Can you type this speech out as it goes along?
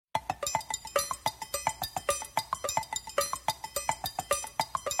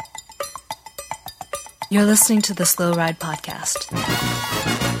You're listening to the Slow Ride Podcast.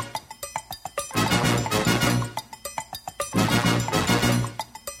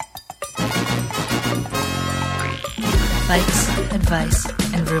 Bikes, advice,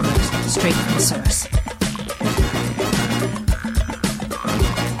 and rumors straight from the source.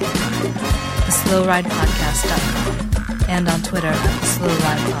 TheSlowRidePodcast.com and on Twitter at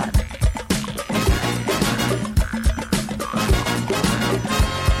SlowRidePod.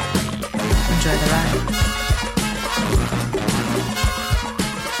 Enjoy the ride.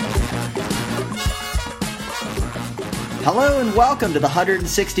 Hello and welcome to the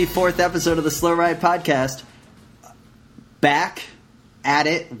 164th episode of the Slow Ride Podcast. Back at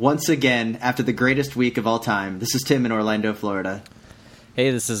it once again after the greatest week of all time. This is Tim in Orlando, Florida.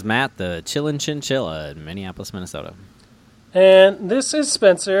 Hey, this is Matt, the Chillin' Chinchilla in Minneapolis, Minnesota. And this is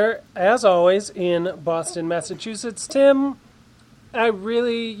Spencer, as always, in Boston, Massachusetts. Tim,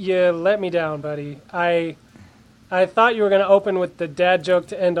 you let me down, buddy. I thought you were going to open with the dad joke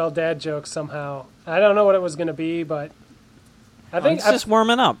to end all dad jokes somehow. I don't know what it was going to be, but I think he's just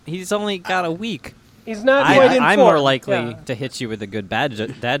warming up. He's only got a week. He's not quite in I'm form. more likely to hit you with a good dad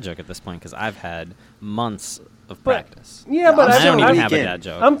joke at this point because I've had months of practice. Yeah, but I don't even have a dad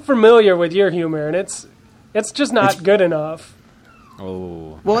joke. I'm familiar with your humor, and it's just not good enough.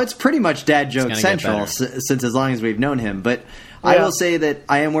 Oh, well, it's pretty much dad joke central since as long as we've known him. But yeah. I will say that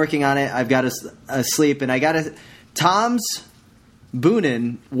I am working on it. I've got a sleep, and I got a Tom's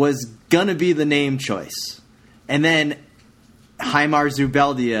Boonin was gonna be the name choice, and then Haimar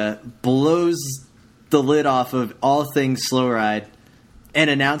Zubeldia blows the lid off of all things slow ride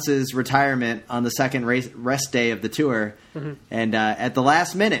and announces retirement on the second rest day of the tour. Mm-hmm. And at the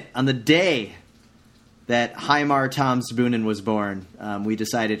last minute, on the day that Haimar Tom Boonin was born, we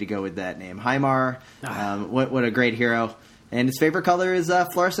decided to go with that name. Haimar, what a great hero. And his favorite color is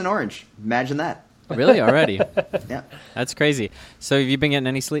fluorescent orange. Imagine that. Really? Already? Yeah. That's crazy. So have you been getting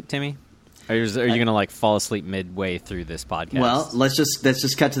any sleep, Timmy? Or are you going to fall asleep midway through this podcast? Well, let's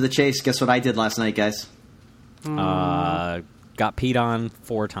just cut to the chase. Guess what I did last night, guys? Got peed on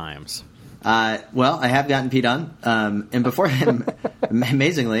 4 times. Well, I have gotten peed on. And before,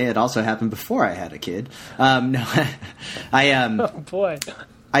 amazingly, it also happened before I had a kid. No, oh boy.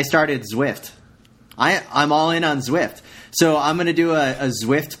 I started Zwift. I'm all in on Zwift. So I'm going to do a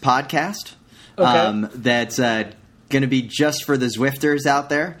Zwift podcast. Okay. That's going to be just for the Zwifters out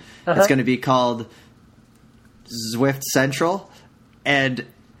there. Uh-huh. It's going to be called Zwift Central, and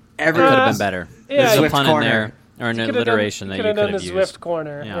every could have been better. Yeah, there's a pun in there or an alliteration that you could have used. Zwift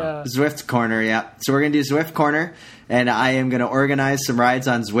Corner. Yeah. Zwift Corner. Yeah. So we're going to do Zwift Corner, and I am going to organize some rides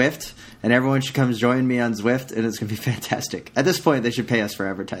on Zwift, and everyone should come join me on Zwift, and it's going to be fantastic. At this point, they should pay us for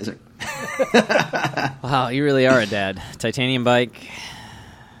advertising. Wow, you really are a dad. Titanium bike,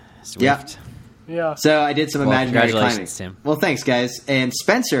 Zwift. Yeah. So I did some imaginary climbing. Tim. Well, thanks, guys. And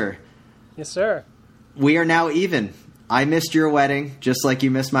Spencer. Yes, sir. We are now even. I missed your wedding, just like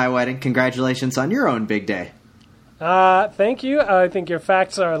you missed my wedding. Congratulations on your own big day. Thank you. I think your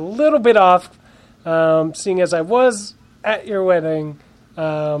facts are a little bit off, seeing as I was at your wedding,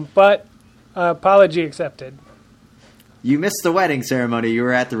 but apology accepted. You missed the wedding ceremony. You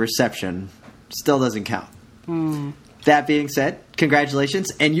were at the reception. Still doesn't count. That being said,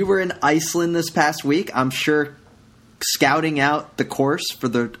 congratulations. And you were in Iceland this past week, I'm sure, scouting out the course for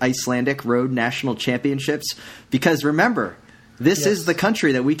the Icelandic Road National Championships. Because remember, this is the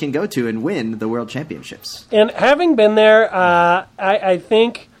country that we can go to and win the World Championships. And having been there, I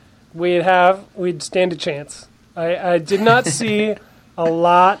think we'd stand a chance. I did not see a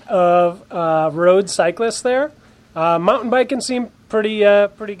lot of road cyclists there. Mountain biking seemed pretty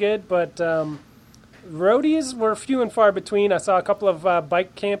good, but roadies were few and far between. I saw a couple of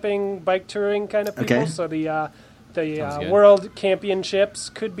bike camping, bike touring kind of people. Okay. So the World Championships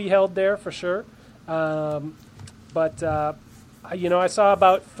could be held there for sure. But I saw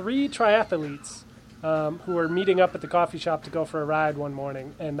about 3 triathletes who were meeting up at the coffee shop to go for a ride one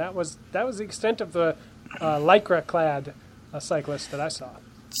morning, and that was the extent of the lycra-clad cyclists that I saw.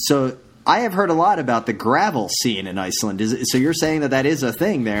 So I have heard a lot about the gravel scene in Iceland. So you're saying that is a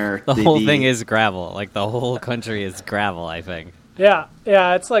thing there? The whole thing is gravel. Like the whole country is gravel, I think. Yeah,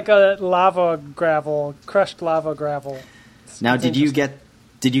 it's like a crushed lava gravel. Now, did you get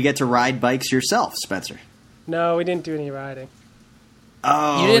to ride bikes yourself, Spencer? No, we didn't do any riding.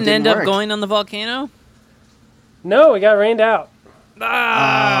 Oh, you didn't end up going on the volcano? No, we got rained out. Oh,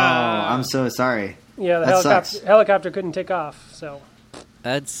 I'm so sorry. Yeah, the helicopter couldn't take off. So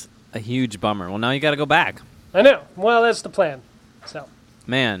that's a huge bummer. Well, now you got to go back. I know. Well, that's the plan. So,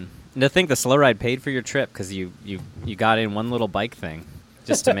 man, to think the slow ride paid for your trip because you got in one little bike thing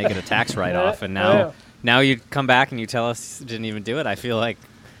just to make it a tax write-off, and now now you come back and you tell us you didn't even do it. I feel like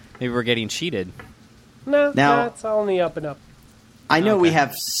maybe we're getting cheated. No, now, it's all in the up and up. I know we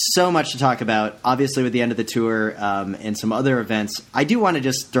have so much to talk about, obviously, with the end of the tour and some other events. I do want to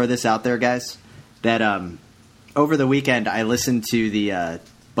just throw this out there, guys, that over the weekend I listened to the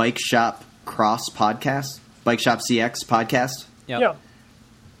Bike Shop Cross podcast, Bike Shop CX podcast. Yep.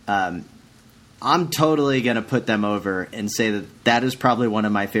 Yeah. I'm totally going to put them over and say that is probably one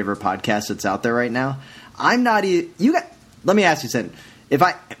of my favorite podcasts that's out there right now. I'm not let me ask you something.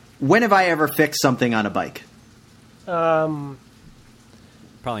 When have I ever fixed something on a bike?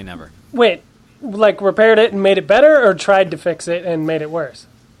 Probably never. Wait, like repaired it and made it better, or tried to fix it and made it worse?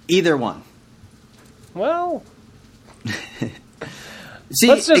 Either one. Well, see,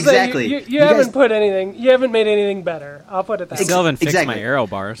 let's just exactly. Say you haven't put anything. You haven't made anything better. I'll put it that way. Still haven't fixed exactly. my aero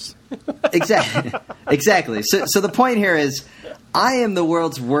bars. Exactly. So the point here is, I am the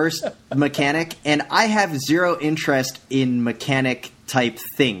world's worst mechanic, and I have zero interest in mechanic type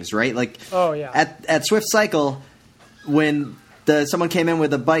things. Right? Like, oh yeah. At Swift Cycle, when someone came in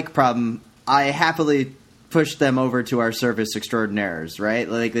with a bike problem, I happily pushed them over to our service extraordinaires, right?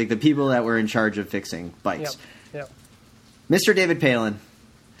 Like the people that were in charge of fixing bikes. Yep. Mr. David Palin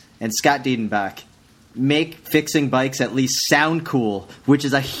and Scott Diedenbach make fixing bikes at least sound cool, which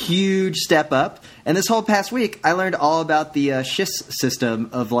is a huge step up. And this whole past week, I learned all about the SHIS system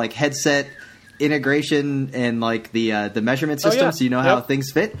of like headset integration and like the measurement system, so you know how things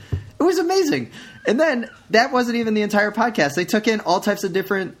fit. It was amazing. And then that wasn't even the entire podcast. They took in all types of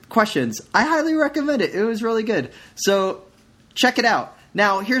different questions. I highly recommend it. It was really good. So check it out.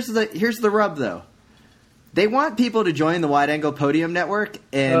 Now, here's the rub, though. They want people to join the Wide Angle Podium Network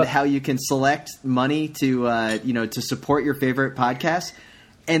and how you can select money to to support your favorite podcast.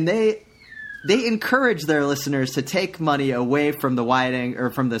 And they encourage their listeners to take money away from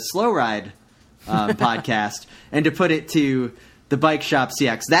the from the Slow Ride podcast and to put it to the Bike Shop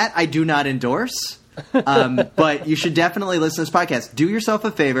CX. That I do not endorse, but you should definitely listen to this podcast. Do yourself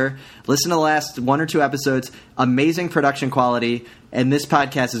a favor. Listen to the last 1 or 2 episodes. Amazing production quality. And this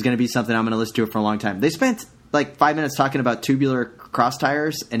podcast is going to be something I'm going to listen to for a long time. They spent like 5 minutes talking about tubular cross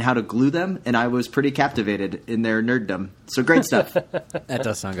tires and how to glue them, and I was pretty captivated in their nerddom. So great stuff. That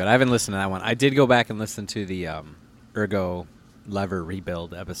does sound good. I haven't listened to that one. I did go back and listen to the Ergo lever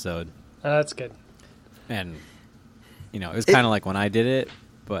rebuild episode. That's good. And it was kind of like when I did it,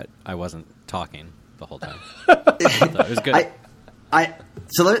 but I wasn't talking the whole time. It was good.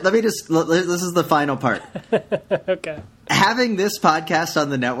 So let me just. This is the final part. Okay. Having this podcast on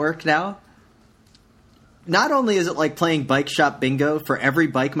the network now, not only is it like playing Bike Shop Bingo for every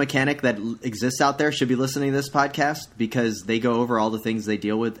bike mechanic that exists out there should be listening to this podcast because they go over all the things they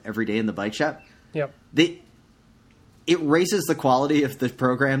deal with every day in the bike shop. Yep. It raises the quality of the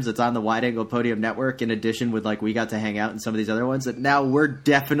programs that's on the Wide Angle Podium Network. In addition, with like we got to hang out in some of these other ones. That now we're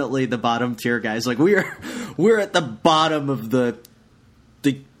definitely the bottom tier guys. Like we're at the bottom of the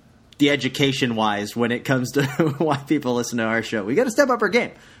education wise when it comes to why people listen to our show. We got to step up our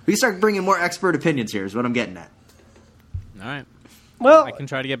game. We start bringing more expert opinions here. Is what I'm getting at. All right. Well, I can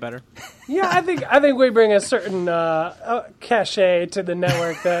try to get better. Yeah, I think we bring a certain cachet to the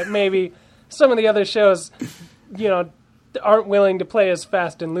network that maybe some of the other shows, aren't willing to play as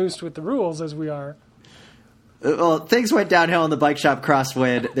fast and loose with the rules as we are. Well, things went downhill in the Bike Shop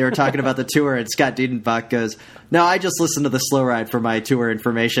Crosswind. They were talking about the tour, and Scott Diedenbach goes, "No, I just listened to the Slow Ride for my tour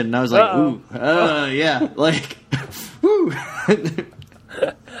information." And I was like, "Ooh, yeah, like, woo."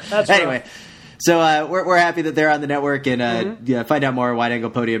 That's anyway. Rough. So we're happy that they're on the network, and find out more at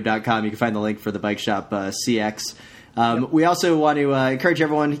wideanglepodium.com. You can find the link for the Bike Shop CX. We also want to encourage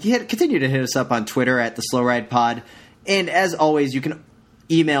everyone to continue to hit us up on Twitter at the Slow Ride Pod. And as always, you can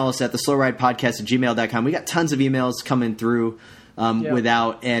email us at the slowridepodcast@gmail.com. We got tons of emails coming through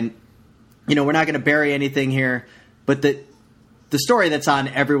without, and we're not going to bury anything here, but the story that's on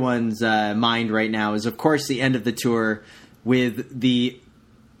everyone's mind right now is, of course, the end of the tour with the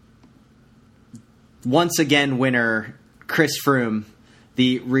once again winner, Chris Froome,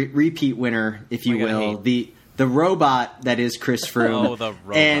 the repeat winner, if you will, the robot that is Chris Froome. Oh, the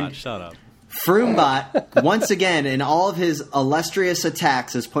robot! And shut up. Froombot, once again, in all of his illustrious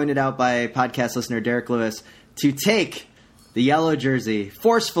attacks, as pointed out by podcast listener Derek Lewis, to take the yellow jersey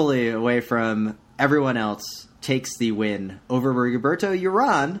forcefully away from everyone else, takes the win over Rigoberto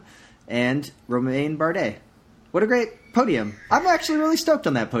Urán and Romain Bardet. What a great podium. I'm actually really stoked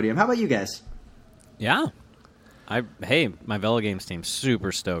on that podium. How about you guys? Yeah. My Velo Games team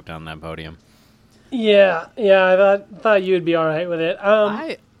super stoked on that podium. Yeah, I thought you'd be all right with it.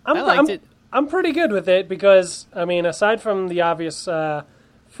 I liked it. I'm pretty good with it because, aside from the obvious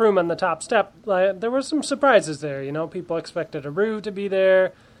Froome on the top step, there were some surprises there. You know, people expected Aru to be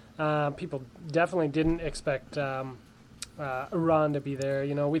there. People definitely didn't expect Iran to be there.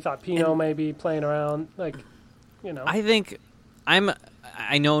 You know, we thought Pinot may be playing around. Like, you know, I think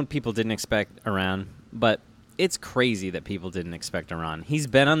I know people didn't expect Iran, but it's crazy that people didn't expect Iran. He's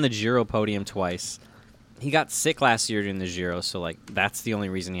been on the Giro podium twice. He got sick last year during the Giro, so like that's the only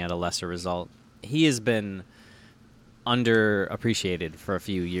reason he had a lesser result. He has been underappreciated for a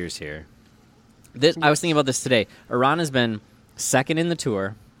few years here. I was thinking about this today. Iran has been second in the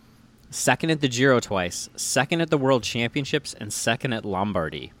Tour, second at the Giro twice, second at the World Championships, and second at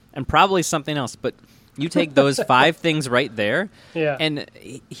Lombardy, and probably something else. But you take those 5 things right there, and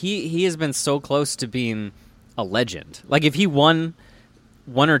he has been so close to being a legend. Like if he won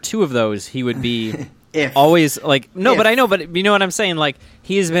 1 or 2 of those, he would be always like no. But I know, but you know what I'm saying. Like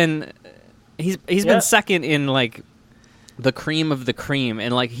he's been second in like the cream of the cream,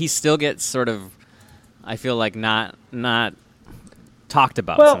 and like he still gets sort of, I feel like not talked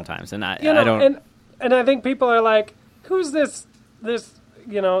about sometimes, and I don't. And I think people are like, who's this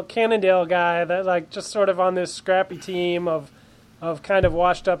Cannondale guy that like just sort of on this scrappy team of kind of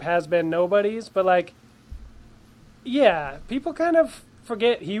washed up has been nobodies, but like, yeah, people kind of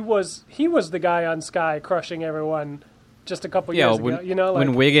forget he was the guy on Sky crushing everyone just a couple years ago. You know, like,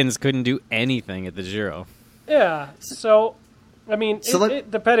 when Wiggins couldn't do anything at the Giro. Yeah, so, I mean,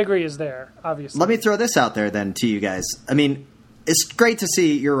 the pedigree is there, obviously. Let me throw this out there then to you guys. I mean, it's great to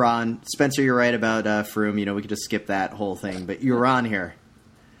see you're on. Spencer, you're right about Froome. You know, we could just skip that whole thing, but you're on here.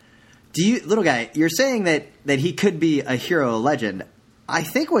 Little guy, you're saying that he could be a hero, a legend. I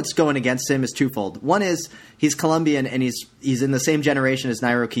think what's going against him is twofold. One is he's Colombian and he's in the same generation as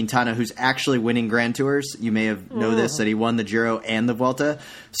Nairo Quintana, who's actually winning Grand Tours. You may have know this, that he won the Giro and the Vuelta.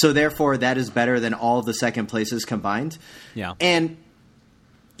 So therefore, that is better than all of the second places combined. Yeah. And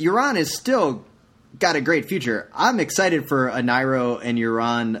Uran is still got a great future. I'm excited for a Nairo and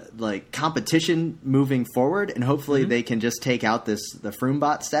Uran like competition moving forward, and hopefully they can just take out the Froome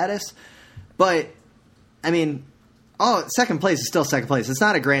bot status. But I mean, second place is still second place. It's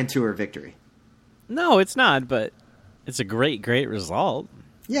not a Grand Tour victory. No, it's not, but it's a great result.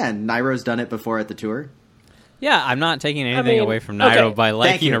 Yeah, and Nairo's done it before at the Tour. Yeah, I'm not taking anything away from Nairo by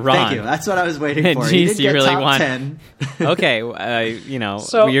liking Iran. Thank you. That's what I was waiting for. Jeez, you really top want 10. Okay,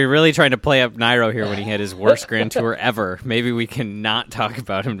 so you're really trying to play up Nairo here when he had his worst Grand Tour ever. Maybe we can not talk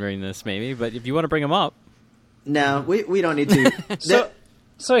about him during this, maybe. But if you want to bring him up, no, we don't need to.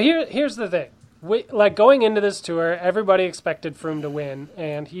 So here's the thing. Going into this tour, everybody expected Froome to win,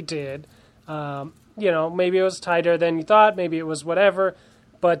 and he did. Maybe it was tighter than you thought. Maybe it was whatever.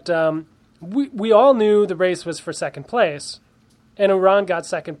 But we all knew the race was for second place, and Iran got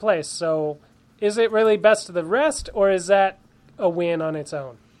second place. So is it really best of the rest, or is that a win on its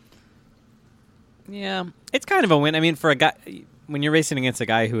own? Yeah, it's kind of a win. I mean, for a guy, when you're racing against a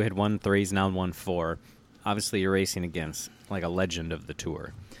guy who had won 3, he's now won 4, obviously you're racing against like a legend of the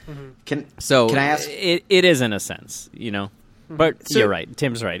Tour. Mm-hmm. Can I ask? It is in a sense, But you're right.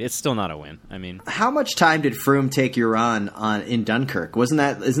 Tim's right. It's still not a win. I mean, how much time did Froome take Uran on in Dunkirk? Isn't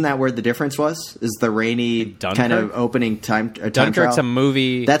that where the difference was? Is the rainy kind of opening time Dunkirk's trial? a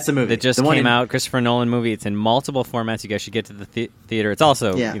movie. That's the movie that just came out. Christopher Nolan movie. It's in multiple formats. You guys should get to the theater. It's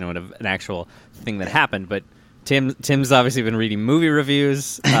also an actual thing that happened. But Tim's obviously been reading movie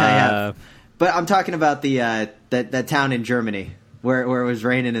reviews. But I'm talking about the that town in Germany where it was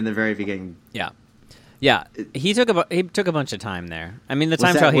raining in the very beginning. Yeah, he took a bunch of time there. I mean, the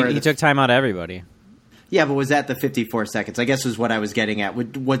time trial, he took time out of everybody. Yeah, but was that the 54 seconds? I guess is what I was getting at.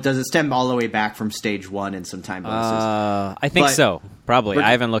 What does it stem all the way back from stage 1 in some time bonuses? I think so, probably. I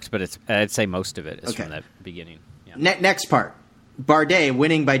haven't looked, but I'd say most of it is from that beginning. Yeah. Next part. Bardet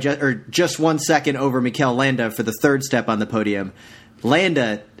winning by just 1 second over Mikel Landa for the third step on the podium.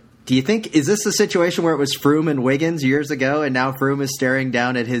 Landa, do you think, is this a situation where it was Froome and Wiggins years ago, and now Froome is staring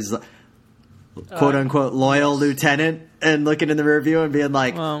down at his quote-unquote loyal lieutenant and looking in the rear view and being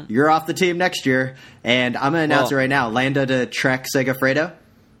like, you're off the team next year, and I'm going to announce it right now, Landa to Trek Segafredo?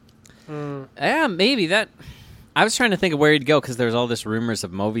 Yeah, maybe. That. I was trying to think of where he'd go because there's all this rumors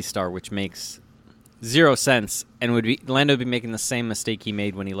of Movistar, which makes zero sense, and Landa would be making the same mistake he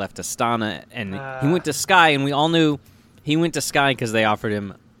made when he left Astana, and he went to Sky, and we all knew he went to Sky because they offered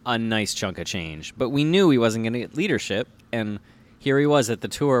him a nice chunk of change, but we knew he wasn't going to get leadership, and here he was at the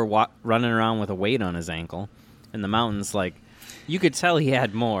Tour running around with a weight on his ankle in the mountains. Like, you could tell he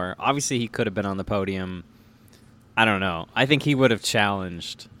had more. Obviously, he could have been on the podium. I don't know. I think he would have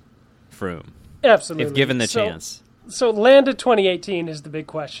challenged Froome. Absolutely. If given the chance. So Landa 2018 is the big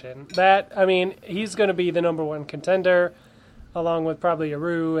question. He's going to be the number 1 contender. along with probably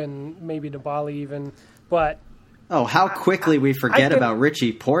Aru and maybe Nibali even. But how quickly we forget about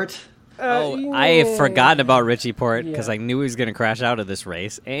Richie Porte. I have forgotten about Richie Porte because I knew he was going to crash out of this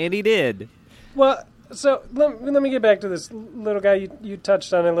race, and he did. Well, so let me get back to this little guy you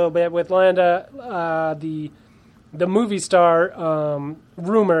touched on a little bit with Landa, the movie star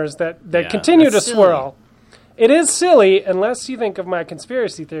rumors that continue to swirl. It is silly unless you think of my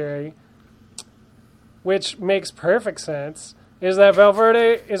conspiracy theory, which makes perfect sense, is that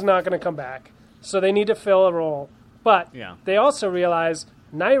Valverde is not going to come back. So they need to fill a role. But they also realize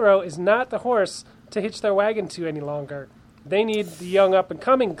Nairo is not the horse to hitch their wagon to any longer. They need the young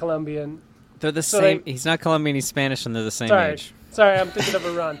up-and-coming Colombian. They're the same. He's not Colombian, he's Spanish, and they're the same age. Sorry, I'm thinking of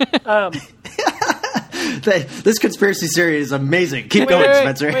a run. This conspiracy theory is amazing. Keep going,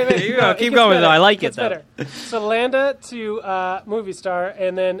 Spencer. Wait, keep going, though. I like it, though. Better. So Landa to movie star,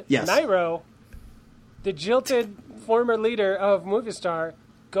 and then Nairo, the jilted former leader of movie star,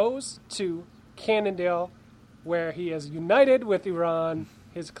 goes to Cannondale, where he is united with Iran,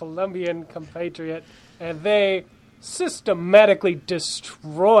 his Colombian compatriot, and they systematically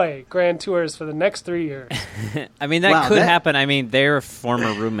destroy Grand Tours for the next 3 years. I mean, that could happen. I mean, they're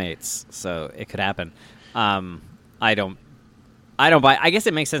former roommates, so it could happen. I don't buy. I guess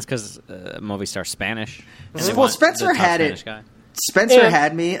it makes sense because Movistar's Spanish. Well, Spencer had it. Spencer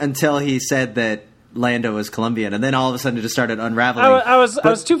had me until he said that Lando was Colombian, and then all of a sudden it just started unraveling. I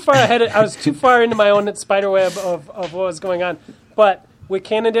was too far ahead. I was too far into my own spiderweb of what was going on. But with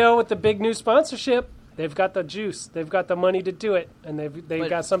Cannondale, with the big new sponsorship, they've got the juice. They've got the money to do it, and they've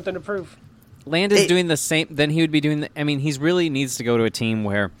got something to prove. Landa's doing the same. Then he would be doing. He really needs to go to a team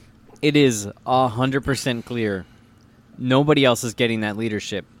where it is 100% clear nobody else is getting that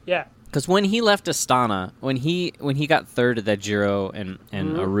leadership. Yeah. Because when he left Astana, when he got third at that Giro and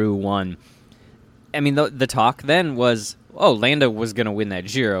Aru won, I mean the talk then was, Landa was going to win that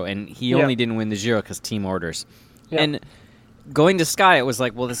Giro, and he only didn't win the Giro because team orders. Yeah. And going to Sky, it was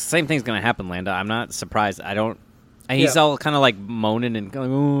like, well, the same thing's going to happen, Landa. I'm not surprised. He's all kind of like moaning and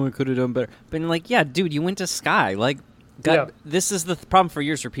going, I could have done better. But like, yeah, dude, you went to Sky. Like, this is the problem for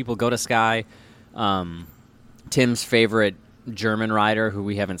years where people go to Sky. Tim's favorite German rider, who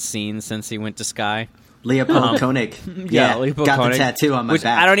we haven't seen since he went to Sky, Leopold Koenig. Leopold got Koenig, the tattoo on my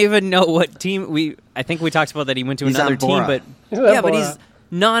back. I don't even know what team I think we talked about that he went to another team, but but he's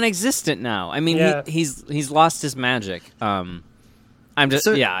non-existent now. I mean, he's lost his magic. I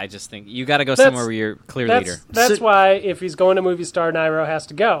just think you got to go somewhere where you're clear leader. That's why if he's going to movie star, Nairo has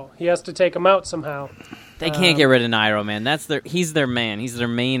to go. He has to take him out somehow. They can't get rid of Nairo, man. He's their man. He's their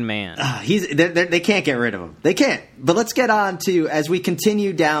main man. They can't get rid of him. They can't. But let's get on to, as we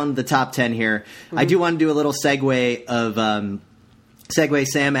continue down the top 10 here, I do want to do a little segue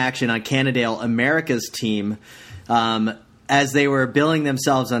Sam action on Cannondale, America's team, as they were billing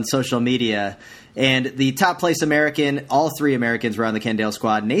themselves on social media. And the top place American, all three Americans were on the Cannondale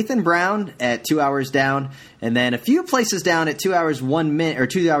squad. Nathan Brown at 2 hours down, and then a few places down at 2 hours 1 minute or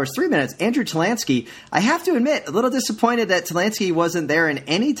 2 hours 3 minutes. Andrew Talansky, I have to admit, a little disappointed that Talansky wasn't there in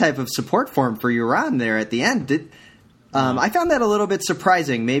any type of support form for Uran there at the end. I found that a little bit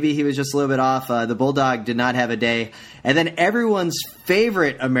surprising. Maybe he was just a little bit off. The Bulldog did not have a day. And then everyone's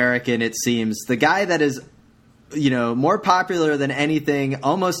favorite American, it seems, the guy that is more popular than anything,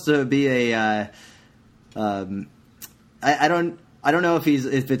 almost to be a I don't know if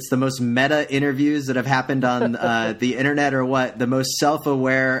it's the most meta interviews that have happened on the internet or what, the most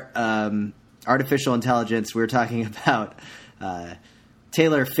self-aware artificial intelligence. We're talking about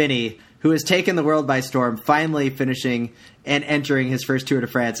Taylor Phinney, who has taken the world by storm, finally finishing and entering his first Tour de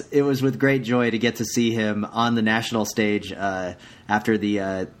France. It was with great joy to get to see him on the national stage after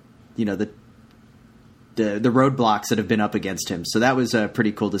the roadblocks that have been up against him. So that was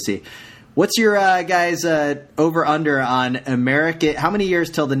pretty cool to see. What's your guys over-under on American? How many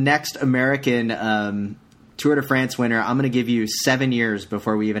years till the next American Tour de France winner? I'm going to give you 7 years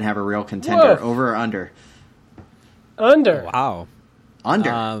before we even have a real contender. Whoa. Over or under? Under. Wow.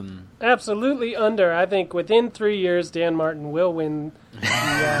 Under. Absolutely under. I think within 3 years, Dan Martin will win the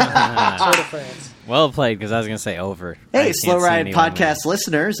Tour de France. Well played, because I was going to say over. Hey, Slow Ride podcast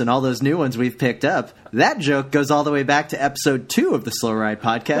listeners and all those new ones we've picked up. That joke goes all the way back to episode 2 of the Slow Ride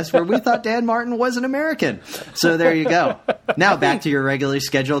podcast, where we thought Dan Martin was an American. So there you go. Now back to your regularly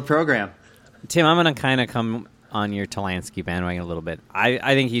scheduled program. Tim, I'm going to kind of come on your Talansky bandwagon a little bit.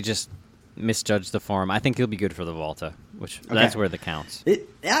 I think he just misjudged the form. I think he'll be good for the Volta. That's where that counts.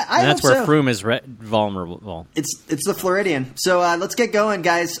 That's where Froome is vulnerable. It's the Floridian. So let's get going,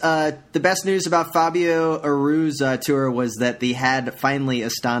 guys. The best news about Fabio Aru's tour was that finally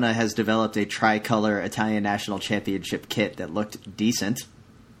Astana has developed a tricolor Italian national championship kit that looked decent.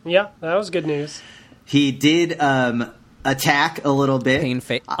 Yeah, that was good news. He did attack a little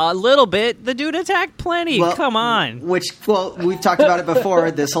bit. A little bit? The dude attacked plenty. Well, come on. We've talked about it before.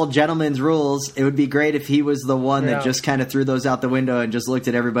 This whole gentleman's rules. It would be great if he was the one that just kind of threw those out the window and just looked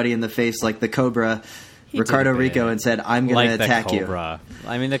at everybody in the face like the Cobra, Ricardo Rico, and said, I'm going to attack you.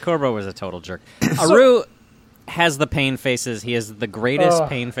 I mean, the Cobra was a total jerk. Aru has the pain faces. He has the greatest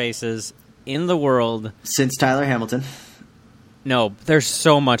pain faces in the world. Since Tyler Hamilton. No, they're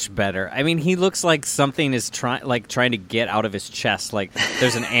so much better. I mean, he looks like something is trying to get out of his chest. Like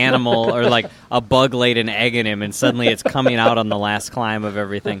there's an animal or like a bug laid an egg in him, and suddenly it's coming out on the last climb of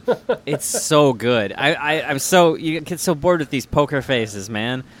everything. It's so good. You get so bored with these poker faces,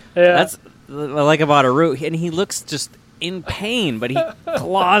 man. Yeah. That's what I like about Aru, and he looks just in pain, but he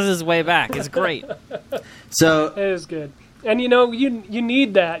claws his way back. It's great. So it is good. And, you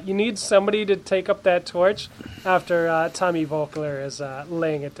need that. You need somebody to take up that torch after Tommy Voeckler is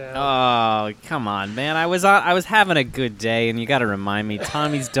laying it down. Oh, come on, man. I was having a good day, and you got to remind me.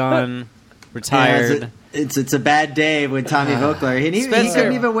 Tommy's done, retired. Yeah, it's a bad day with Tommy Voeckler. And he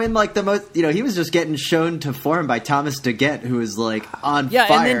couldn't even win, like, the most... he was just getting shown to form by Thomas De Gent, who was, like, on fire.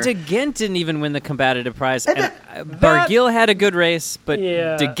 Yeah, and then De Gent didn't even win the combative prize. And Barguil had a good race, but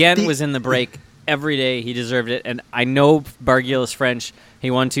De Gent was in the break every day. He deserved it, and I know Barguil is French.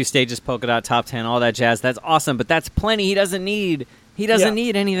 He won 2 stages, polka dot, top 10, all that jazz. That's awesome, but that's plenty. He doesn't need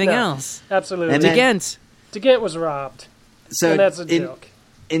anything else. Absolutely. And De Gent was robbed. So and that's a joke.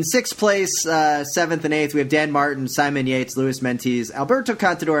 In 6th place, 7th and 8th, we have Dan Martin, Simon Yates, Luis Mentes, Alberto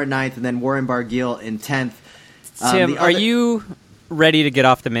Contador in 9th, and then Warren Barguil in 10th. Tim, are you ready to get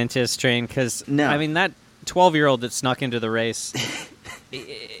off the Mentes train? Because no. I mean, that 12-year-old that snuck into the race.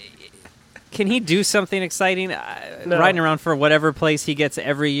 Can he do something exciting? No. Riding around for whatever place he gets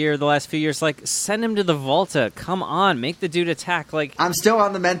every year the last few years, like, send him to the Volta. Come on, make the dude attack. Like, I'm still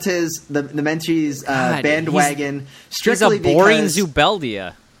on the Mentes bandwagon. He's a boring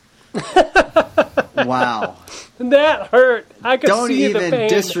Zubeldia. Wow. That hurt. I could Don't see the even pain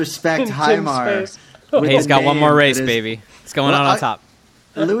disrespect in Heimar. Hey, he's got one more race, baby. It's going on top.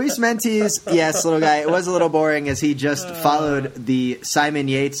 Luis Mentes, yes, little guy. It was a little boring as he just followed the Simon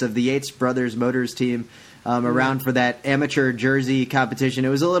Yates of the Yates Brothers Motors team around for that amateur jersey competition. It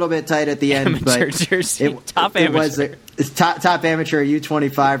was a little bit tight at the end, but jersey. Top amateur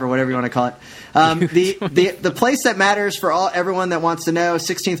U25 or whatever you want to call it. The place that matters for everyone that wants to know,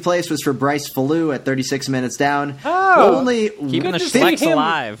 16th place was for Bryce Fallou at 36 minutes down. Keeping the Schlecks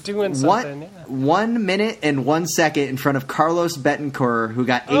alive. Doing something. 1 minute and 1 second in front of Carlos Betancourt, who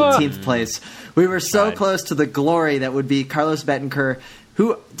got 18th place. We were so close to the glory that would be Carlos Betancourt,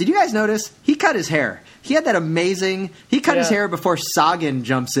 who, did you guys notice? He cut his hair. He had that amazing... He cut his hair before Sagan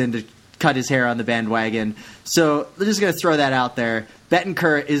jumps in to cut his hair on the bandwagon. So we're just going to throw that out there.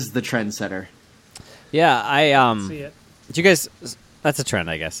 Betancourt is the trendsetter. Yeah, see it. Did you guys... That's a trend,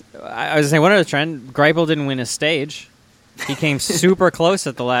 I guess. I was saying, one other trend, Greipel didn't win his stage. He came super close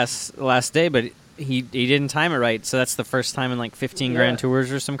at the last day, but he didn't time it right, so that's the first time in like 15 Grand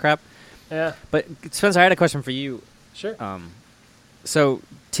Tours or some crap. Yeah. But, Spencer, I had a question for you. Sure. So,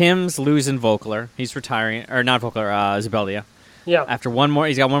 Tim's losing Voeckler. He's retiring, or not Voeckler, Zubeldia. Yeah. After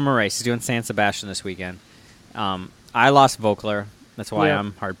he's got one more race. He's doing San Sebastian this weekend. I lost Voeckler. That's why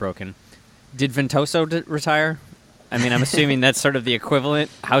I'm heartbroken. Did Ventoso retire? I mean, I'm assuming that's sort of the equivalent.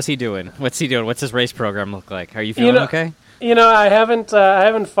 How's he doing? What's he doing? What's his race program look like? Are you feeling okay? I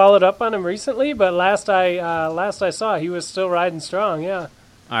haven't followed up on him recently, but last I saw, he was still riding strong. Yeah.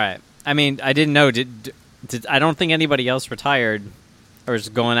 All right. I mean, I didn't know. Did I don't think anybody else retired or is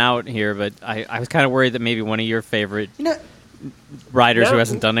going out here, but I was kind of worried that maybe one of your favorite riders who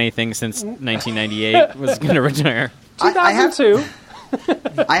hasn't done anything since 1998 was going to retire. 2002.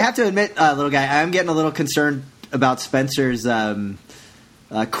 I have to admit, little guy, I'm getting a little concerned about Spencer's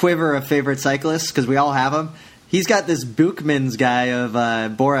quiver of favorite cyclists, because we all have them. He's got this Bookmans guy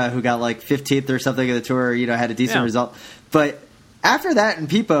of Bora who got like 15th or something of the tour, had a decent result. But after that in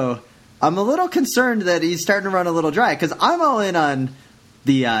Pipo, I'm a little concerned that he's starting to run a little dry, because I'm all in on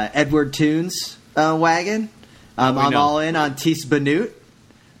the Edward Toons wagon. I'm all in on Thies Benoot.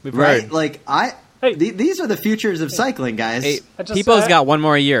 Right? Like, these are the futures of cycling, guys. Hey, Pipo's got one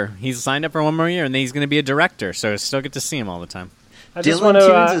more year. He's signed up for one more year, and then he's going to be a director, so I still get to see him all the time. I just want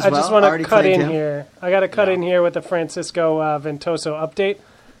to cut in here. I got to cut in here with the Francisco Ventoso update.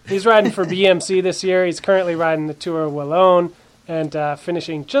 He's riding for BMC this year. He's currently riding the Tour of Wallon and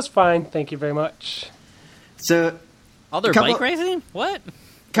finishing just fine. Thank you very much. So, other bike racing? What?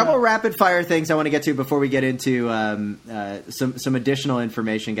 Couple rapid fire things I want to get to before we get into some additional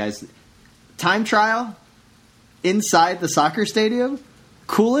information, guys. Time trial inside the soccer stadium.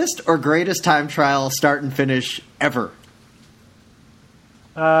 Coolest or greatest time trial start and finish ever?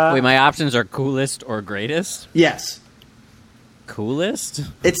 Wait, my options are coolest or greatest? Yes. Coolest?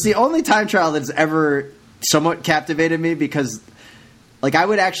 It's the only time trial that's ever somewhat captivated me because, like, I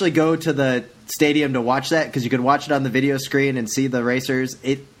would actually go to the stadium to watch that because you could watch it on the video screen and see the racers.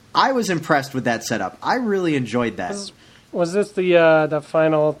 I was impressed with that setup. I really enjoyed that. Was this the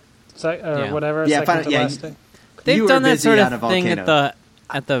final whatever? Yeah, second to last day? They've done that sort of thing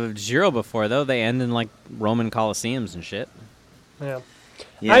at the Giro before, though. They end in like Roman Colosseums and shit. Yeah.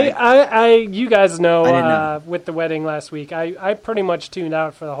 Yeah, you guys know, with the wedding last week, I pretty much tuned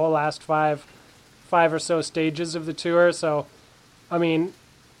out for the whole last five or so stages of the tour. So, I mean,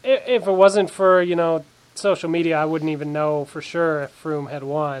 if it wasn't for, social media, I wouldn't even know for sure if Froome had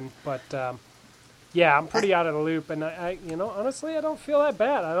won. But, yeah, I'm pretty out of the loop. And, honestly, I don't feel that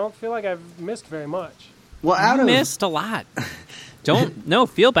bad. I don't feel like I've missed very much. Well, missed a lot.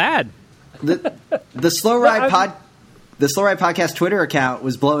 Feel bad. The Slow Ride Podcast Twitter account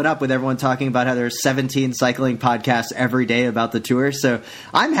was blowing up with everyone talking about how there's 17 cycling podcasts every day about the tour. So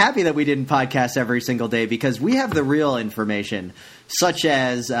I'm happy that we didn't podcast every single day because we have the real information, such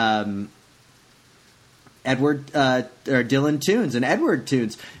as Dylan Toons and Edward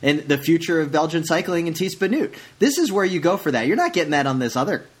Toons and the future of Belgian cycling and Thies Benoot. This is where you go for that. You're not getting that on the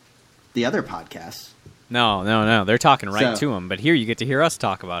other podcasts. No. They're talking right to them. But here you get to hear us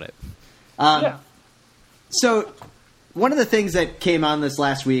talk about it. Yeah. So one of the things that came on this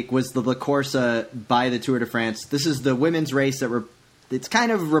last week was the La Corsa by the Tour de France. This is the women's race it's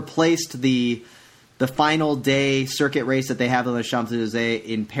kind of replaced the final day circuit race that they have on the Champs-Élysées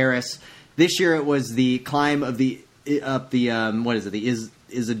in Paris. This year it was the climb of the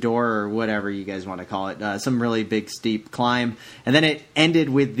Isidore or whatever you guys want to call it, some really big steep climb. And then it ended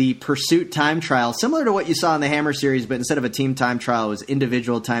with the Pursuit time trial, similar to what you saw in the Hammer Series, but instead of a team time trial, it was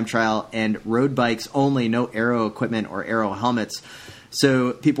individual time trial and road bikes only, no aero equipment or aero helmets.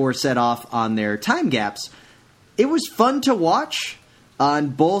 So people were set off on their time gaps. It was fun to watch on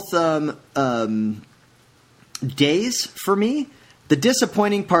both days for me. The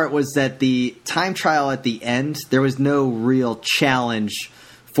disappointing part was that the time trial at the end, there was no real challenge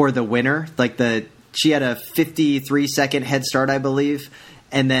for the winner. She had a 53-second head start, I believe,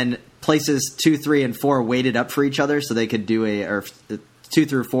 and then places 2, 3, and 4 waited up for each other, so they could do 2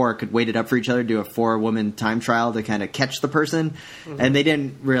 through 4 could wait it up for each other, do a 4-woman time trial to kind of catch the person, and they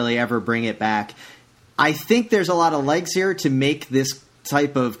didn't really ever bring it back. I think there's a lot of legs here to make this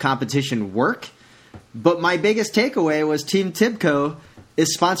type of competition work. But my biggest takeaway was Team Tibco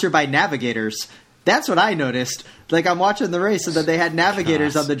is sponsored by Navigators. That's what I noticed. I'm watching the race and then they had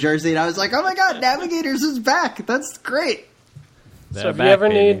Navigators on the jersey, and I was like, oh my God, Navigators is back. That's great. So if you ever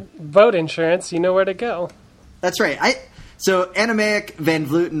need boat insurance, you know where to go. That's right. So Annemiek van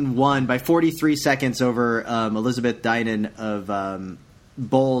Vleuten won by 43 seconds over Elizabeth Dynan of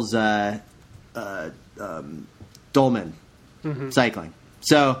Bowles Dolman Cycling.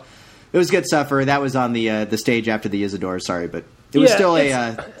 So it was good stuff for her. That was on the stage after the Isidore. Sorry, but it was still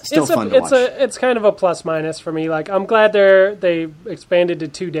fun to watch. It's kind of a plus minus for me. I'm glad they expanded to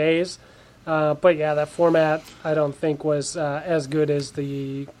 2 days, but yeah, that format I don't think was as good as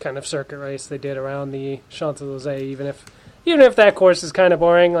the kind of circuit race they did around the Champs-Élysées. Even if that course is kind of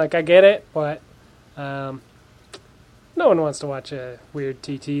boring, I get it, but no one wants to watch a weird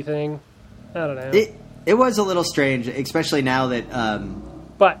TT thing. I don't know. It was a little strange, especially now that.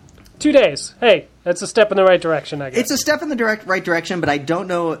 But 2 days. Hey, that's a step in the right direction, I guess. It's a step in the right direction, but I don't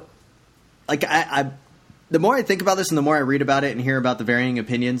know. The more I think about this and the more I read about it and hear about the varying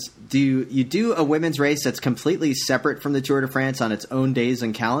opinions, do you do a women's race that's completely separate from the Tour de France on its own days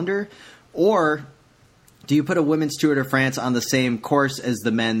and calendar, or do you put a women's Tour de France on the same course as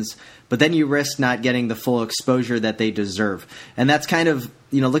the men's, but then you risk not getting the full exposure that they deserve? And that's kind of,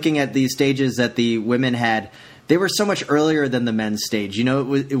 looking at these stages that the women had, they were so much earlier than the men's stage.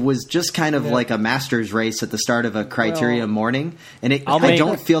 It was just kind of like a Masters race at the start of a criteria morning, and I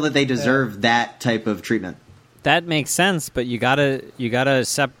don't feel that they deserve that type of treatment. That makes sense, but you gotta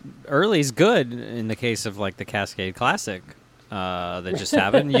early's good in the case of the Cascade Classic that just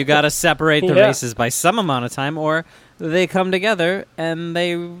happened. You gotta separate the races by some amount of time, or they come together and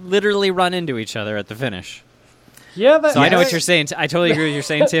they literally run into each other at the finish. Yeah, so I know what you're saying. I totally agree with what you're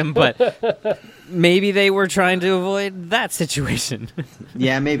saying, Tim, but maybe they were trying to avoid that situation.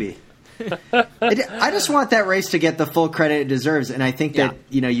 Yeah, maybe. I just want that race to get the full credit it deserves, and I think that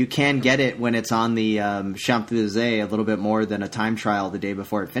you can get it when it's on the Champs-Élysées a little bit more than a time trial the day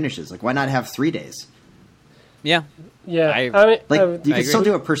before it finishes. Like, why not have 3 days? Yeah. I mean, you can still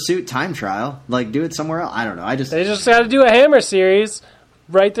do a pursuit time trial. Like, do it somewhere else. I don't know. They just got to do a Hammer series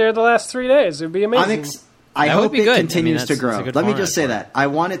right there the last 3 days. It would be amazing. I hope it continues to grow. Let me just say that. I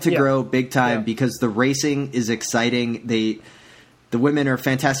want it to grow big time because the racing is exciting. The women are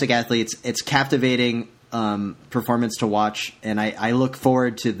fantastic athletes. It's captivating performance to watch, and I look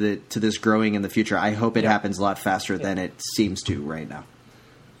forward to this growing in the future. I hope it happens a lot faster than it seems to right now.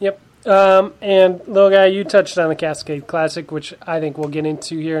 Yep. And little guy, you touched on the Cascade Classic, which I think we'll get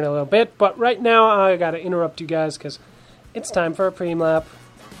into here in a little bit. But right now, I got to interrupt you guys because it's time for a preem lap.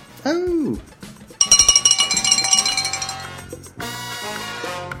 Oh.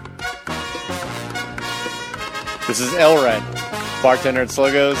 This is Elred, bartender at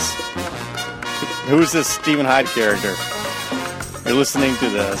Slugos. Who's this Stephen Hyde character? You're listening to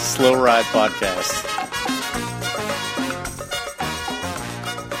the Slow Ride Podcast.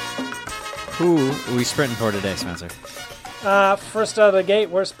 Who are we sprinting for today, Spencer? First out of the gate,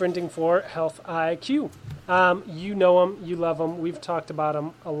 we're sprinting for Health IQ. You know them, you love them. We've talked about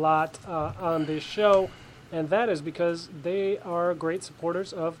them a lot on this show, and that is because they are great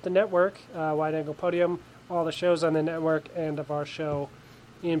supporters of the network, Wide Angle Podium, all the shows on the network, and of our show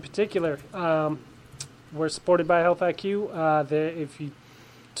in particular. We're supported by Health IQ. If you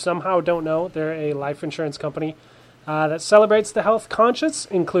somehow don't know, they're a life insurance company that celebrates the health conscious,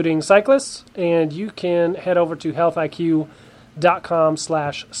 including cyclists, and you can head over to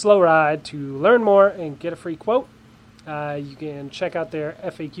healthiq.com/slowride to learn more and get a free quote. You can check out their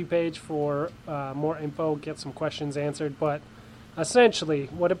FAQ page for more info, get some questions answered, but essentially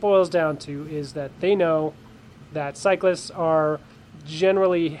what it boils down to is that they know that cyclists are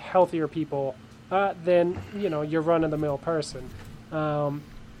generally healthier people than your run-of-the-mill person.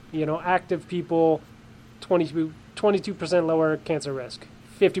 Active people, 22% lower cancer risk,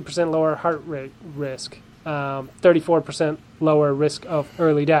 50% lower heart rate risk, 34% lower risk of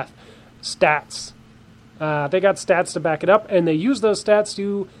early death. Stats. They got stats to back it up, and they use those stats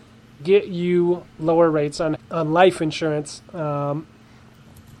to get you lower rates on life insurance. Sounds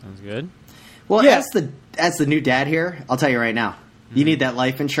good. Well, as the new dad here, I'll tell you right now, you need that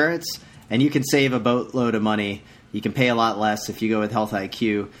life insurance, and you can save a boatload of money. You can pay a lot less if you go with Health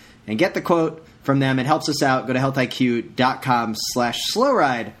IQ and get the quote from them. It helps us out. Go to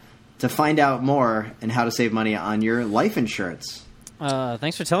healthiq.com/slowride to find out more and how to save money on your life insurance.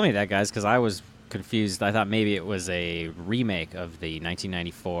 Thanks for telling me that, guys, because I was confused. I thought maybe it was a remake of the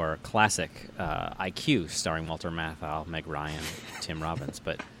 1994 classic IQ starring Walter Matthau, Meg Ryan, Tim Robbins,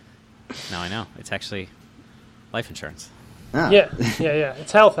 but now I know. It's actually life insurance. Oh. Yeah.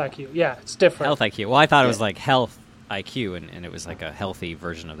 It's Health IQ. Yeah, it's different. Health IQ. Well, I thought it was like Health IQ, and it was like a healthy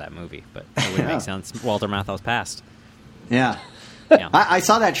version of that movie, but it would make sense. Walter Matthau's past. Yeah. I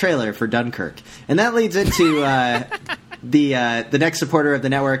saw that trailer for Dunkirk, and that leads into the next supporter of the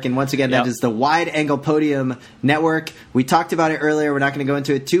network, and once again, that is the Wide Angle Podium Network. We talked about it earlier. We're not going to go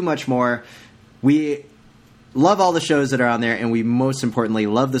into it too much more. We love all the shows that are on there, and we most importantly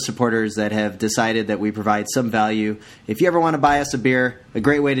love the supporters that have decided that we provide some value. If you ever want to buy us a beer, a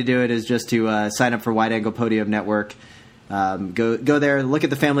great way to do it is just to sign up for Wide Angle Podium Network. Go there, look at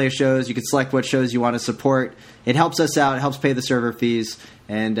the family of shows. You can select what shows you want to support. It helps us out. It helps pay the server fees.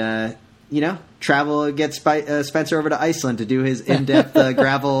 And, travel gets Spencer over to Iceland to do his in-depth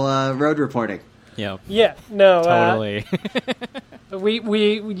gravel road reporting. Yeah, no. Totally.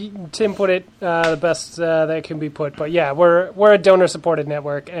 We Tim put it the best that can be put. But, yeah, we're a donor-supported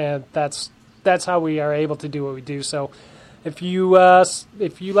network, and that's how we are able to do what we do. So if you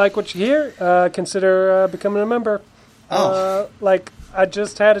like what you hear, consider becoming a member. I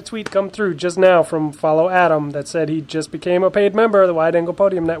just had a tweet come through just now from Follow Adam that said he just became a paid member of the Wide Angle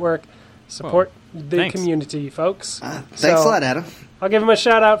Podium Network. Support the community, folks. Thanks a lot, Adam. I'll give him a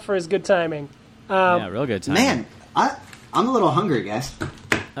shout out for his good timing. Real good timing. Man, I'm a little hungry, guys.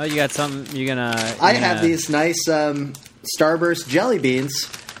 Oh, you got something? I have these nice Starburst jelly beans,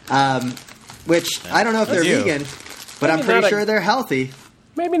 which I don't know if they're vegan, but I'm pretty sure they're healthy.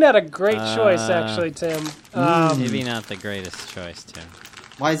 Maybe not a great choice, actually, Tim. Maybe not the greatest choice, Tim.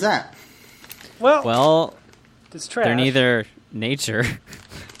 Why is that? Well, it's trash. They're neither nature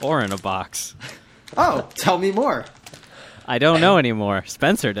or in a box. Oh, tell me more. I don't know anymore.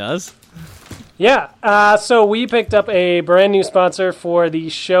 Spencer does. Yeah, so we picked up a brand new sponsor for the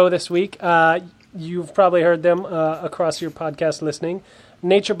show this week. you've probably heard them across your podcast listening.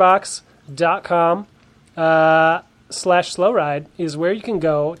 naturebox.com /slow ride is where you can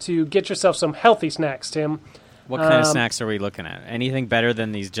go to get yourself some healthy snacks, Tim. What kind of snacks are we looking at? Anything better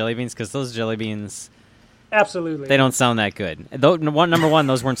than these jelly beans? Because those jelly beans, absolutely, they don't sound that good. Number one,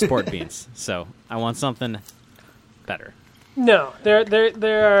 those weren't sport beans, so I want something better. No,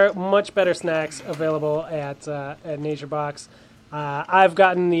 there are much better snacks available at Nature Box. I've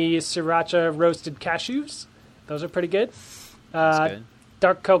gotten the Sriracha roasted cashews; those are pretty good. That's good.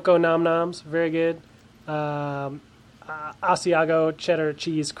 Dark cocoa nom noms, very good. Asiago cheddar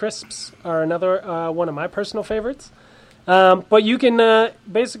cheese crisps are another one of my personal favorites. But you can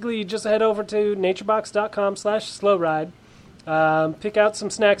basically just head over to naturebox.com /slowride. Pick out some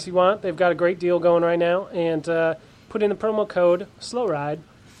snacks you want. They've got a great deal going right now, and put in the promo code SLOWRIDE,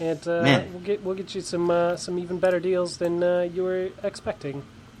 and we'll get you some even better deals than you were expecting. And,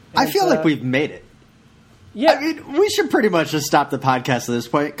 I feel like we've made it. Yeah, I mean, we should pretty much just stop the podcast at this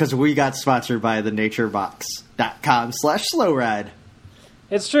point because we got sponsored by the naturebox.com /slowride.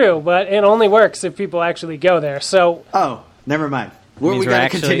 It's true, but it only works if people actually go there. So, never mind. We got to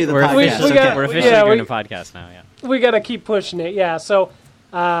continue the podcast. We're officially doing a podcast now. Yeah, we got to keep pushing it. Yeah. So,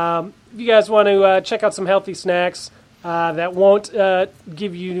 if you guys want to check out some healthy snacks that won't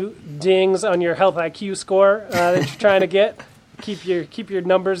give you dings on your health IQ score that you're trying to get, keep your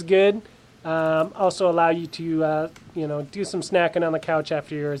numbers good. Also allow you to do some snacking on the couch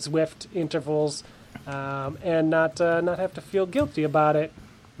after your Zwift intervals, and not have to feel guilty about it.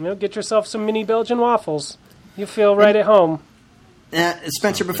 Get yourself some mini Belgian waffles. You feel right at home.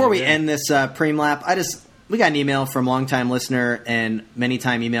 Spencer, before we end this preem lap, we got an email from longtime listener and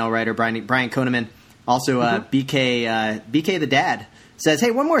many-time email writer Brian Koneman. Also, BK the dad says,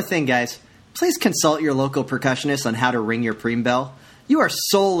 "Hey, one more thing, guys. Please consult your local percussionist on how to ring your preem bell. You are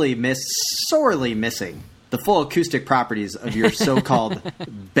sorely missing the full acoustic properties of your so-called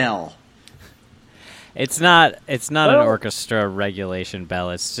bell." It's not an orchestra regulation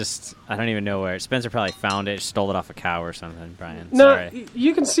bell. It's just, I don't even know where. Spencer probably found it, stole it off a cow or something, Brian. Sorry.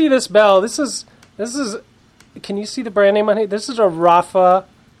 You can see this bell. This is. Can you see the brand name on it? This is a Rafa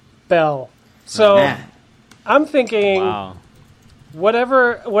bell. So I'm thinking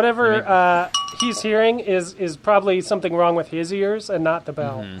whatever he's hearing is probably something wrong with his ears and not the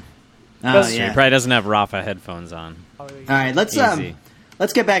bell. Mm-hmm. He probably doesn't have Rafa headphones on. All right, let's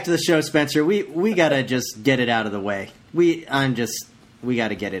get back to the show, Spencer. We gotta just get it out of the way. We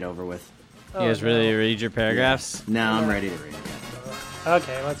gotta get it over with. You guys really read your paragraphs? No, I'm ready to read it.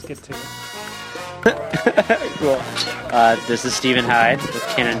 Okay, let's get to it. Cool. This is Stephen Hyde with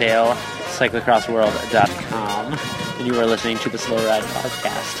Cannondale cyclocrossworld.com, and you are listening to the Slow Ride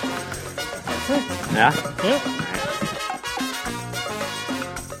podcast. Yeah? Yeah.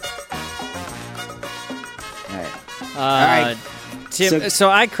 All right. Tim, so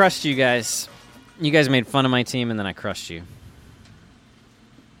I crushed you guys. You guys made fun of my team, and then I crushed you.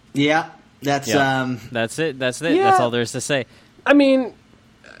 Yeah, that's it. That's it. Yeah. That's all there is to say. I mean,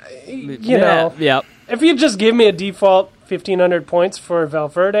 Yeah. if you just give me a default 1,500 points for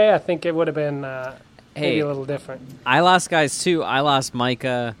Valverde, I think it would have been maybe a little different. I lost guys too. I lost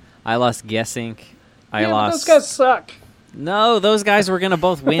Micah. I lost Gesink. But those guys suck. No, those guys were going to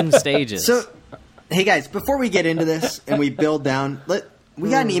both win stages. So, hey guys, before we get into this and we build down, we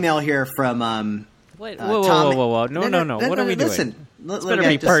got an email here from Whoa. Tom. No. What are we doing? It's better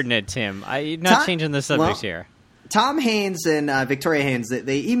be pertinent, Tim. You're not changing the subject here. Tom Haynes and Victoria Haynes,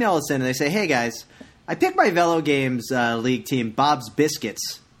 they email us in and they say, "Hey guys, I picked my Velo Games league team, Bob's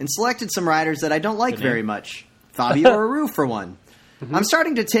Biscuits, and selected some riders that I don't like very much. Fabio Aru for one. Mm-hmm. I'm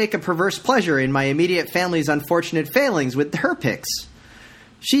starting to take a perverse pleasure in my immediate family's unfortunate failings with her picks.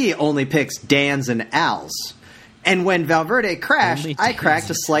 She only picks Dans and Als. And when Valverde crashed, I cracked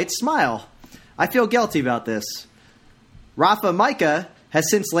a slight smile. I feel guilty about this. Rafa Micah has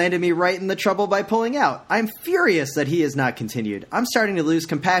since landed me right in the trouble by pulling out. I'm furious that he has not continued. I'm starting to lose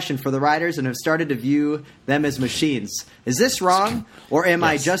compassion for the riders and have started to view them as machines. Is this wrong, or am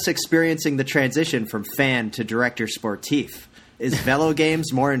I just experiencing the transition from fan to director sportif? Is Velo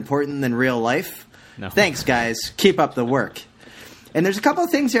Games more important than real life? No. Thanks, guys. Keep up the work." And there's a couple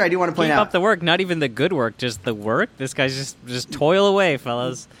of things here I do want to point out. Keep up the work, not even the good work, just the work. This guy's just toil away,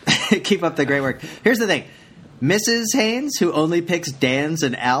 fellas. Keep up the great work. Here's the thing. Mrs. Haynes, who only picks Dans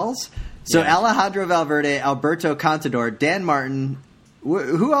and Als. So Alejandro Valverde, Alberto Contador, Dan Martin.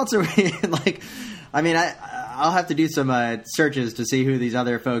 Who else are we like? I mean, I'll have to do some searches to see who these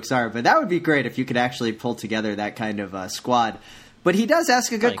other folks are. But that would be great if you could actually pull together that kind of squad. But he does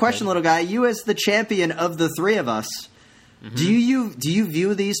ask a good question, little guy. You as the champion of the three of us, Mm-hmm. Do you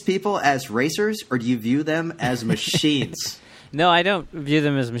view these people as racers, or do you view them as machines? No, I don't view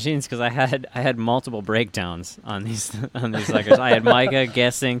them as machines because I had multiple breakdowns on these suckers. I had Micah,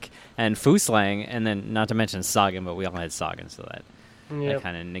 Gesink, and Fuslang, and then not to mention Sagan, but we all had Sagan, so that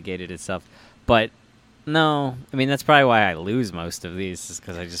kind of negated itself. But no, I mean that's probably why I lose most of these, is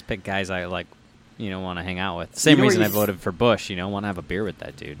because I just pick guys I like, want to hang out with. Same reason I voted for Busch. Want to have a beer with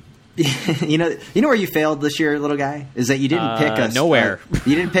that dude. you know where you failed this year, little guy, is that you didn't pick nowhere.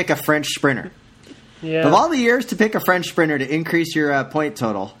 You didn't pick a French sprinter. Yeah. Of all the years to pick a French sprinter to increase your point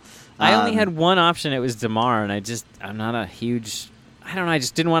total, I only had one option. It was Damar, and I'm not a huge. I don't know. I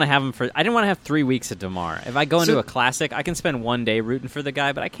just didn't want to have him for. I didn't want to have 3 weeks of Damar. If I go into a classic, I can spend 1 day rooting for the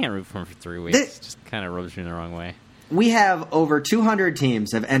guy, but I can't root for him for 3 weeks. It just kind of rubs me the wrong way. We have over 200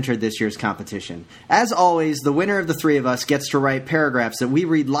 teams have entered this year's competition. As always, the winner of the three of us gets to write paragraphs that we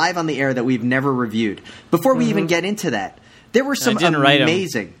read live on the air that we've never reviewed. Before we even get into that, there were some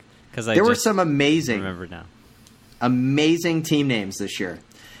amazing. There were some amazing team names this year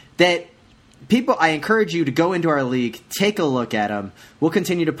that people. I encourage you to go into our league, take a look at them. We'll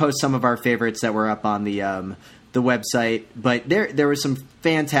continue to post some of our favorites that were up on the website, but there was some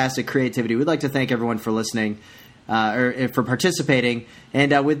fantastic creativity. We'd like to thank everyone for listening or for participating.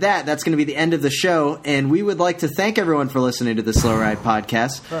 And with that, that's going to be the end of the show. And we would like to thank everyone for listening to the Slow Ride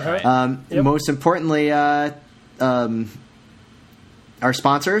podcast. Most importantly, our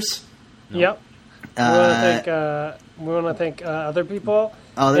sponsors. Yep. We want to thank other people.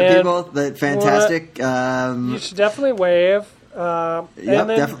 Fantastic. You should definitely wave.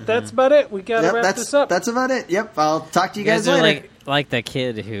 That's about it. We got to wrap this up. That's about it. Yep. I'll talk to you guys later. Like the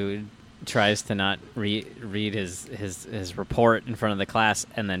kid who tries to not read his report in front of the class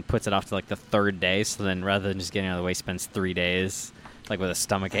and then puts it off to like the third day. So then rather than just getting out of the way, spends 3 days like with a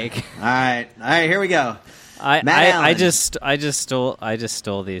stomach ache. All right. Here we go. I just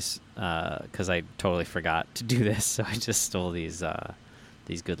stole these because I totally forgot to do this. So I just stole these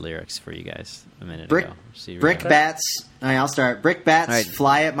good lyrics for you guys a minute ago. Brick bats. All right, I'll start. Brick bats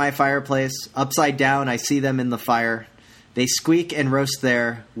fly at my fireplace. Upside down, I see them in the fire. They squeak and roast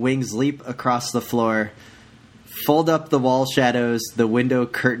there. Wings leap across the floor. Fold up the wall shadows. The window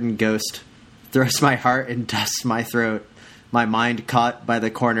curtain ghost throws my heart and dusts my throat. My mind caught by the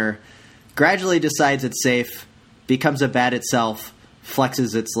corner. Gradually decides it's safe. Becomes a bat itself.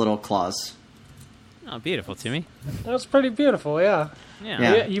 Flexes its little claws. Oh, beautiful, Timmy. That was pretty beautiful, yeah.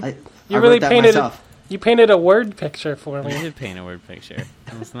 Yeah. You really painted myself. You painted a word picture for me. I did paint a word picture.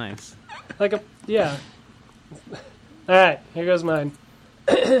 That was nice. Yeah. All right, here goes mine.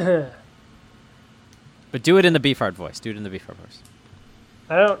 But do it in the Beefheart voice.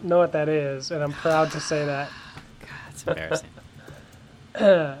 I don't know what that is, and I'm proud to say that. God, it's embarrassing.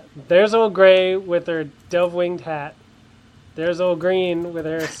 There's old Gray with her dove-winged hat. There's old Green with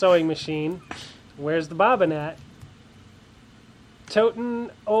her sewing machine. Where's the bobbin at?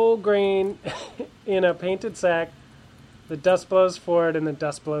 Totin' old Green in a painted sack. The dust blows forward and the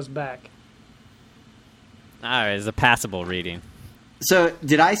dust blows back. All right, it's a passable reading. So,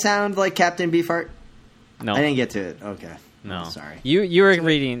 did I sound like Captain Beefheart? No. I didn't get to it. Okay. No. Sorry. You were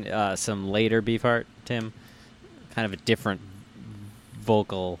reading some later Beefheart, Tim. Kind of a different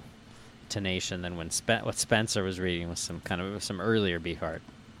vocal tonation than what Spencer was reading was some earlier Beefheart.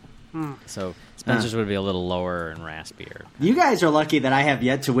 So Spencer's would be a little lower and raspier. You guys are lucky that I have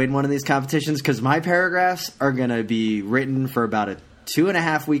yet to win one of these competitions because my paragraphs are going to be written for about a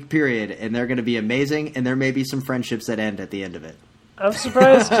 2.5 week period, and they're going to be amazing, and there may be some friendships that end at the end of it. I'm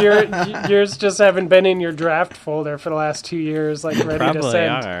surprised yours just haven't been in your draft folder for the last 2 years, ready Probably to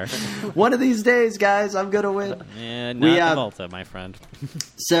send. Are. One of these days, guys, I'm going to win. Yeah, not the Volta, my friend.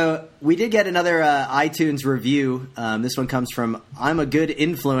 So we did get another iTunes review. This one comes from I'm a Good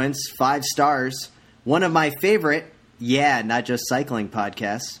Influence, 5 stars. One of my favorite, not just cycling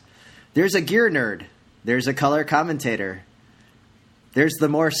podcasts. There's a gear nerd. There's a color commentator. There's the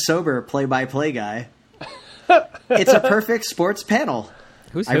more sober play-by-play guy. It's a perfect sports panel.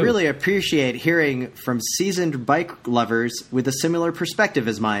 I really appreciate hearing from seasoned bike lovers with a similar perspective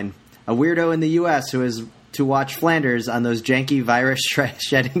as mine. A weirdo in the U.S. who has to watch Flanders on those janky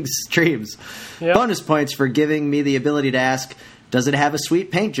virus-shedding streams. Yep. Bonus points for giving me the ability to ask, does it have a sweet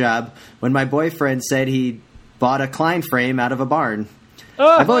paint job, when my boyfriend said he bought a Klein frame out of a barn.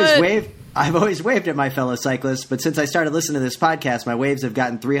 I've always waved at my fellow cyclists, but since I started listening to this podcast, my waves have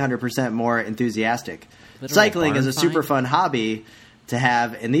gotten 300% more enthusiastic. Cycling is a super fun hobby to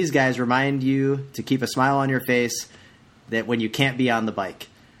have, and these guys remind you to keep a smile on your face that when you can't be on the bike.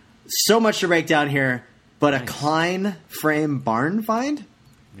 So much to break down here, but a Klein frame barn find?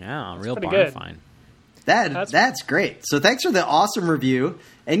 Yeah, a real barn find. That's great. So thanks for the awesome review.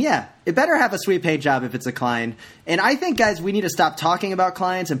 And yeah, it better have a sweet paint job if it's a Klein. And I think, guys, we need to stop talking about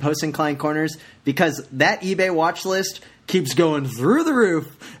Kleins and posting Klein corners because that eBay watch list keeps going through the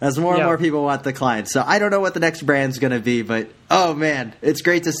roof as more and more people want the Klein. So I don't know what the next brand's going to be, but oh man, it's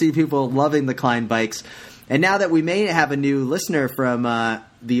great to see people loving the Klein bikes. And now that we may have a new listener from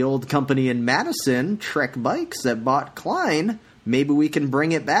the old company in Madison, Trek Bikes, that bought Klein, maybe we can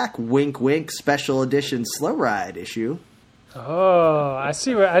bring it back. Wink, wink, special edition slow ride issue. Oh, I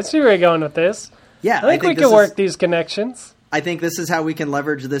see where you're going with this. Yeah, I think we can work these connections. I think this is how we can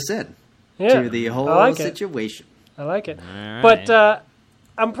leverage this in to the whole situation. I like it. Right. But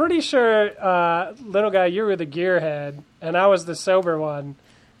I'm pretty sure, little guy, you were the gearhead, and I was the sober one.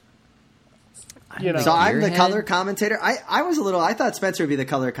 So I'm the color commentator. I thought Spencer would be the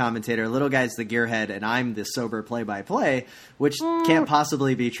color commentator. Little guy's the gearhead, and I'm the sober play-by-play, which can't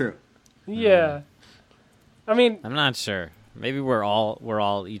possibly be true. Yeah. I mean, I'm not sure. Maybe we're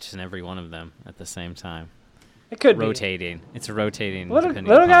all each and every one of them at the same time. It could rotating. It's rotating. Little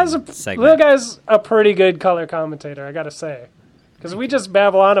guy's a pretty good color commentator, I gotta say, because we just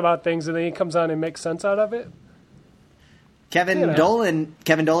babble on about things and then he comes on and makes sense out of it. Kevin Dolan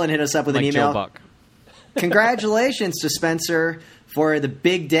hit us up with an email. Joe Buck. Congratulations to Spencer for the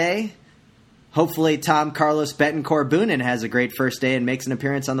big day. Hopefully, Tom Carlos Betancourt Boonin has a great first day and makes an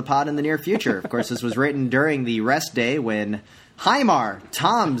appearance on the pod in the near future. Of course, this was written during the rest day when Heimar,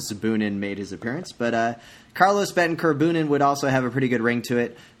 Tom's Boonin, made his appearance. But Carlos Betancourt Boonin would also have a pretty good ring to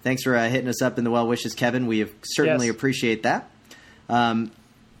it. Thanks for hitting us up in the well wishes, Kevin. We certainly appreciate that.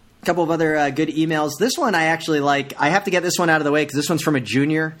 A couple of other good emails. This one I actually like. I have to get this one out of the way because this one's from a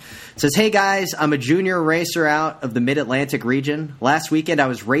junior. It says, hey guys, I'm a junior racer out of the Mid-Atlantic region. Last weekend I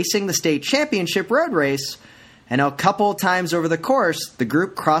was racing the state championship road race, and a couple times over the course, the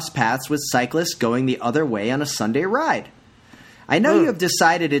group crossed paths with cyclists going the other way on a Sunday ride. I know you have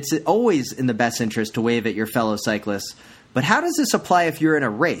decided it's always in the best interest to wave at your fellow cyclists, but how does this apply if you're in a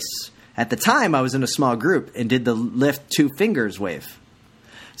race? At the time, I was in a small group and did the lift two fingers wave.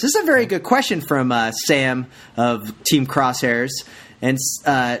 So this is a very good question from Sam of Team Crosshairs. And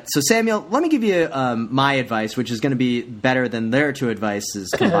so, Samuel, let me give you my advice, which is going to be better than their two advices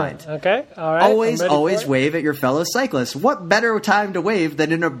combined. Okay, all right. Always wave at your fellow cyclists. What better time to wave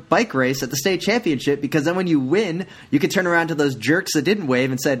than in a bike race at the state championship? Because then when you win, you can turn around to those jerks that didn't wave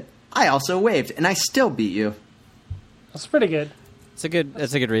and said, I also waved, and I still beat you. That's pretty good.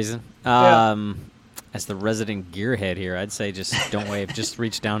 That's a good reason. As the resident gearhead here, I'd say just don't wave. Just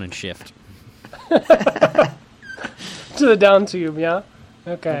reach down and shift. To the down tube, yeah?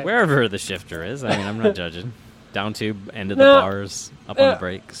 Okay. Wherever the shifter is. I mean, I'm not judging. Down tube, end of the bars, up on the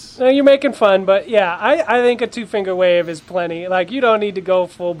brakes. No, you're making fun, but yeah, I think a two-finger wave is plenty. Like, you don't need to go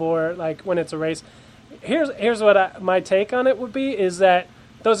full bore, like, when it's a race. Here's what my take on it would be, is that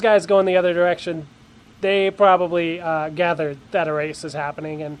those guys going the other direction, they probably gathered that a race is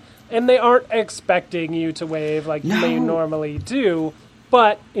happening, and they aren't expecting you to wave like you normally do.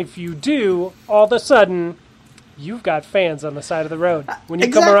 But if you do, all of a sudden, you've got fans on the side of the road. When you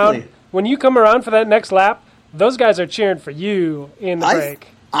come around for that next lap, those guys are cheering for you in the break.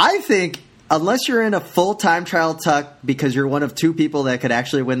 I think unless you're in a full time trial tuck because you're one of two people that could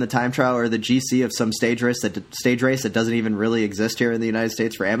actually win the time trial or the GC of some stage race that doesn't even really exist here in the United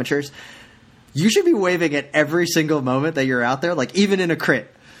States for amateurs, you should be waving at every single moment that you're out there, like even in a crit.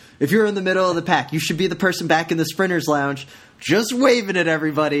 If you're in the middle of the pack, you should be the person back in the sprinters lounge just waving at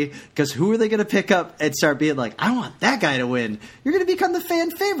everybody, because who are they going to pick up and start being like, I want that guy to win? You're going to become the fan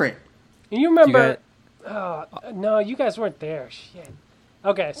favorite. You remember... no, you guys weren't there. Shit.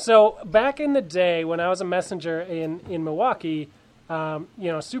 Okay, so back in the day when I was a messenger in Milwaukee,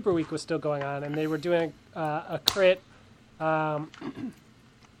 Super Week was still going on, and they were doing a crit down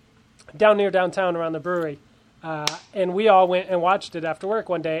near downtown around the brewery. And we all went and watched it after work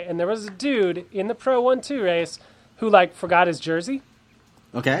one day, and there was a dude in the Pro 1-2 race who forgot his jersey.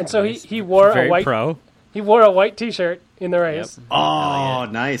 Okay. And so he wore a white pro. He wore a white T-shirt in the race. Yep. Oh,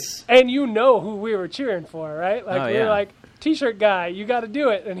 nice. And you know who we were cheering for, right? We were like, T-shirt guy, you got to do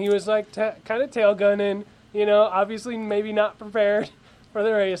it. And he was kind of tail gunning, obviously maybe not prepared for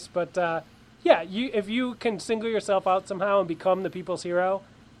the race, but if you can single yourself out somehow and become the people's hero,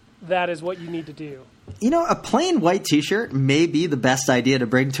 that is what you need to do. A plain white T-shirt may be the best idea to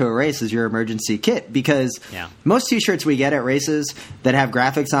bring to a race as your emergency kit, because most T-shirts we get at races that have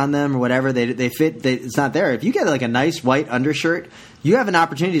graphics on them or whatever, they fit. It's not there. If you get a nice white undershirt, you have an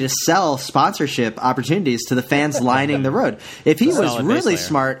opportunity to sell sponsorship opportunities to the fans lining the road. If he was really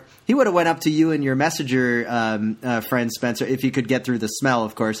smart, He would have went up to you and your messenger friend Spencer, if you could get through the smell,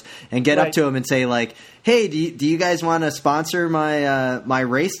 of course, and get up to him and say like, "Hey, do you guys want to sponsor my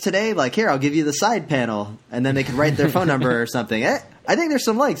race today? Like, here, I'll give you the side panel," and then they could write their phone number or something. I think there's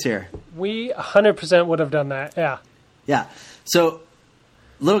some legs here. We 100% would have done that. Yeah. Yeah. So,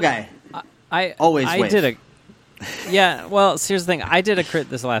 little guy, I always wave. Yeah. Well, here's the thing. I did a crit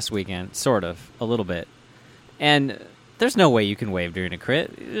this last weekend, sort of, a little bit, and there's no way you can wave during a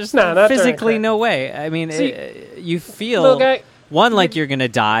crit. There's physically no way. I mean, you feel, one, like you're going to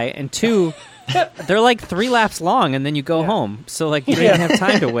die, and two, they're like 3 laps long, and then you go home. So, like, you don't even have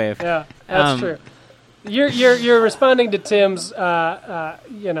time to wave. Yeah, that's true. You're responding to Tim's,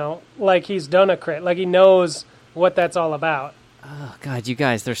 like he's done a crit. Like he knows what that's all about. Oh, God, you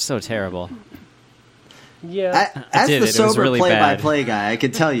guys, they're so terrible. Yeah. As the sober really play-by-play guy, I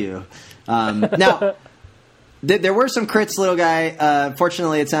can tell you. Now... There were some crits, little guy.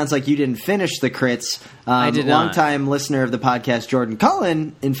 Fortunately, it sounds like you didn't finish the crits. I did not. Longtime listener of the podcast, Jordan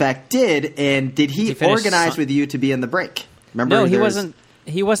Cullen, in fact, did. And did he organize with you to be in the break? Remember? No, he wasn't.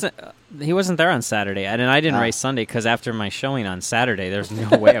 He wasn't there on Saturday, and I didn't race Sunday because after my showing on Saturday, there's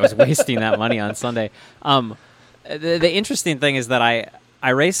no way I was wasting that money on Sunday. The interesting thing is that I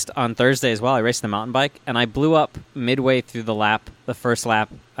raced on Thursday as well. I raced the mountain bike, and I blew up midway through the first lap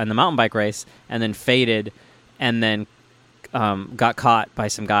on the mountain bike race, and then faded. And then got caught by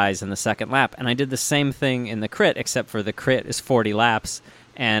some guys in the second lap. And I did the same thing in the crit, except for the crit is 40 laps,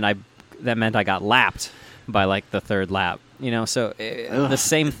 and that meant I got lapped by like the third lap. So the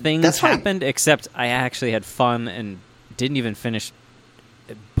same thing happened, except I actually had fun and didn't even finish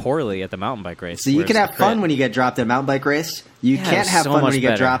poorly at the mountain bike race. So you can have fun when you get dropped at a mountain bike race. You can't have fun when you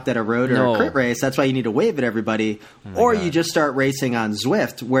get dropped at a road or a crit race. That's why you need to wave at everybody. Or you just start racing on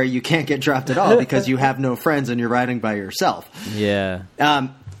Zwift where you can't get dropped at all because you have no friends and you're riding by yourself. Yeah.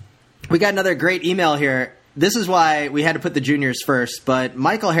 We got another great email here. This is why we had to put the juniors first. But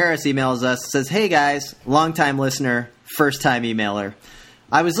Michael Harris emails us, says, "Hey guys, longtime listener, first time emailer.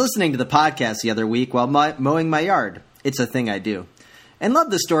 I was listening to the podcast the other week while mowing my yard. It's a thing I do. And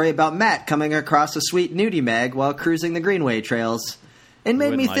love the story about Matt coming across a sweet nudie mag while cruising the Greenway trails. It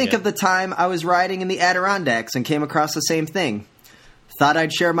made me think of the time I was riding in the Adirondacks and came across the same thing. Thought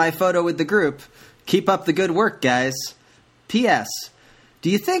I'd share my photo with the group. Keep up the good work, guys. P.S. Do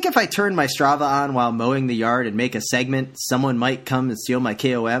you think if I turn my Strava on while mowing the yard and make a segment, someone might come and steal my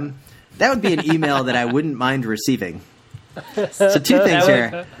KOM? That would be an email that I wouldn't mind receiving." So 2 things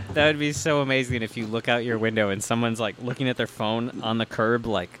here. That would be so amazing if you look out your window and someone's like looking at their phone on the curb,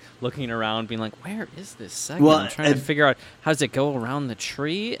 like looking around, being like, "Where is this segment?" Well, I'm trying to figure out, how does it go around the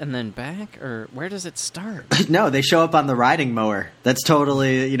tree and then back, or where does it start? No, they show up on the riding mower. That's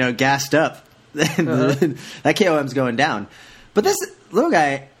totally, gassed up. That KOM's going down. But this little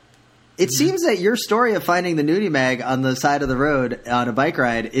guy, it seems that your story of finding the nudie mag on the side of the road on a bike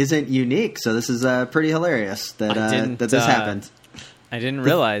ride isn't unique. So this is pretty hilarious that this happened. I didn't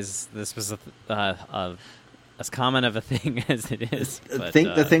realize this was as common of a thing as it is. But,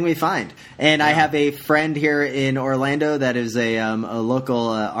 the thing we find. And I have a friend here in Orlando that is a local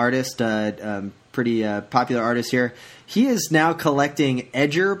artist, pretty popular artist here. He is now collecting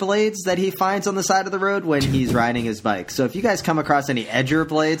edger blades that he finds on the side of the road when he's riding his bike. So if you guys come across any edger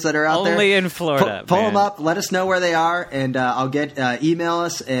blades that are out there, only in Florida, pull them up. Let us know where they are, and I'll get email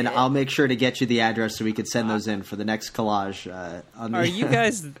us, and I'll make sure to get you the address so we can send those in for the next collage. Are you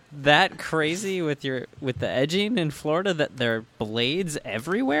guys that crazy with the edging in Florida that there are blades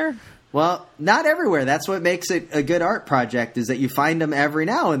everywhere? Well, not everywhere. That's what makes it a good art project, is that you find them every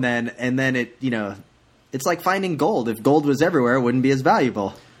now and then it, it's like finding gold. If gold was everywhere, it wouldn't be as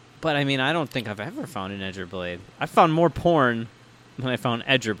valuable. But, I mean, I don't think I've ever found an edger blade. I found more porn than I found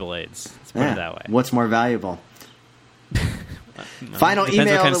edger blades. Let's put it that way. What's more valuable? Final depends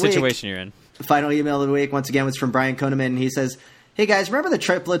email what kind of the week. situation you're in. Final email of the week, once again, was from Brian Koneman. And he says, "Hey, guys, remember the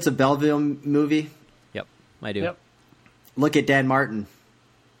Triplets of Belleville movie?" Yep, I do. Yep. Look at Dan Martin.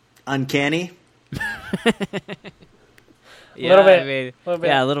 Uncanny? Yeah, little bit. I mean, little bit.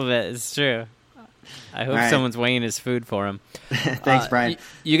 Yeah, a little bit. It's true. I hope someone's weighing his food for him. Thanks, Brian.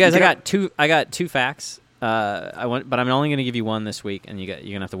 You guys, I got two facts. But I'm only going to give you one this week, and you're going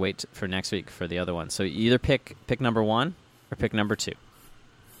to have to wait for next week for the other one. So you either pick number 1 or pick number 2.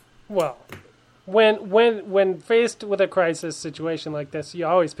 Well, when faced with a crisis situation like this, you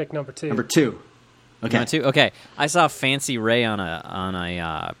always pick number 2. Number 2. Okay. Number 2. Okay. I saw Fancy Ray on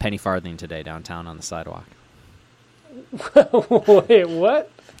a penny farthing today downtown on the sidewalk. Wait, what?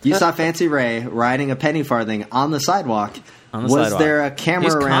 You saw Fancy Ray riding a penny farthing on the sidewalk. Was there a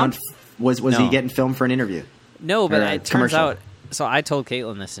camera around? Was he getting filmed for an interview? No, but it turns out So I told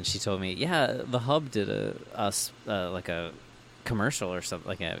Caitlin this, and she told me, yeah, the Hub did a commercial or something,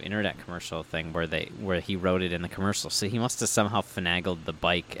 like an internet commercial thing where he wrote it in the commercial. So he must have somehow finagled the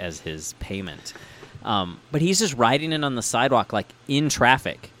bike as his payment. But he's just riding it on the sidewalk, like in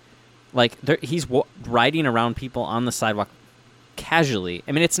traffic. Like he's riding around people on the sidewalk casually.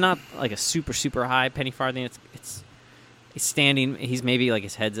 I mean, it's not like a super, super high penny farthing. It's standing. He's maybe like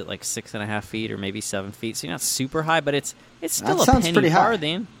his head's at like 6.5 feet or maybe 7 feet. So you're not super high, but it's still a penny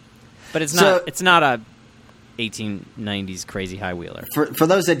farthing. But it's not a 1890s crazy high wheeler. For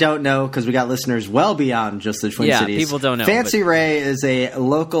those that don't know, because we got listeners well beyond just the Twin Cities. Yeah, people don't know. Fancy Ray is a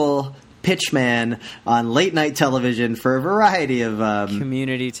local pitchman on late night television for a variety of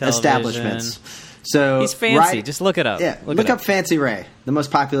community television establishments. So he's fancy. Just look it up. Yeah, look up Fancy Ray, the most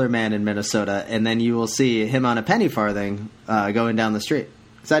popular man in Minnesota, and then you will see him on a penny farthing going down the street.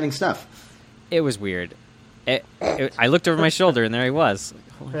 Exciting stuff. It was weird. I looked over my shoulder, and there he was.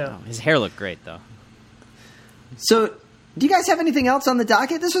 Holy cow. His hair looked great, though. So, do you guys have anything else on the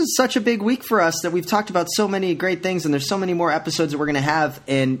docket? This was such a big week for us that we've talked about so many great things, and there's so many more episodes that we're going to have.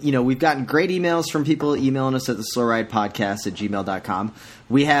 And, we've gotten great emails from people emailing us at the slowridepodcast@gmail.com.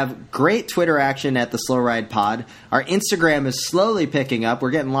 We have great Twitter action at the Slow Ride Pod. Our Instagram is slowly picking up.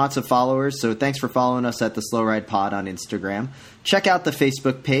 We're getting lots of followers, so thanks for following us at the Slow Ride Pod on Instagram. Check out the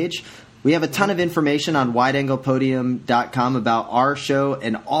Facebook page. We have a ton of information on wideanglepodium.com about our show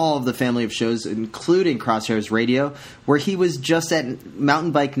and all of the family of shows, including Crosshairs Radio, where he was just at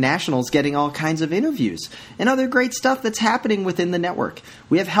Mountain Bike Nationals getting all kinds of interviews and other great stuff that's happening within the network.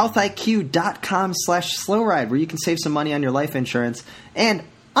 We have healthiq.com/slowride, where you can save some money on your life insurance. And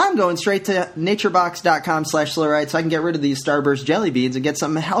I'm going straight to naturebox.com/slowride so I can get rid of these Starburst jelly beans and get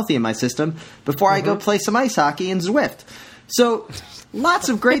something healthy in my system before I go play some ice hockey in Zwift. So lots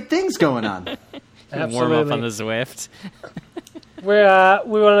of great things going on. Warm up on the Zwift. We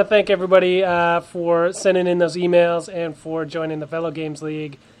want to thank everybody for sending in those emails and for joining the Velo Games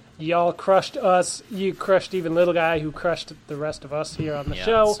League. Y'all crushed us. You crushed even Little Guy, who crushed the rest of us here on the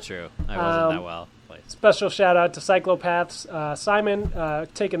show. That's true. I wasn't that well played. Special shout out to Cyclopaths. Simon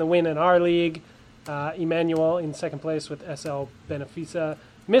taking the win in our league. Emmanuel in second place with SL Benefica.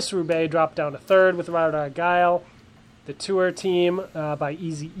 Miss Roubaix dropped down to third with Ride Guile. The tour team by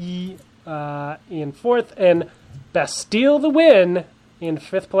Easy E in fourth, and Bastille the Win in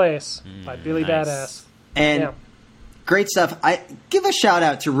fifth place by Billy nice. Badass. And great stuff. I give a shout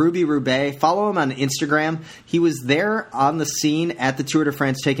out to Ruby Roubaix. Follow him on Instagram. He was there on the scene at the Tour de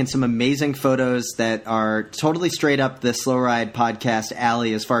France, taking some amazing photos that are totally straight up the Slow Ride podcast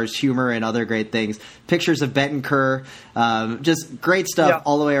alley as far as humor and other great things. Pictures of Betancourt, just great stuff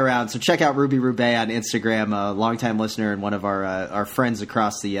all the way around. So check out Ruby Roubaix on Instagram, a longtime listener and one of our friends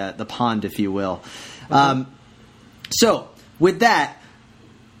across the pond, if you will. So with that,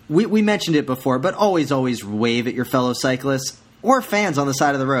 we mentioned it before, but always wave at your fellow cyclists or fans on the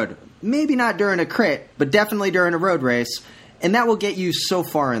side of the road. Maybe not during a crit, but definitely during a road race, and that will get you so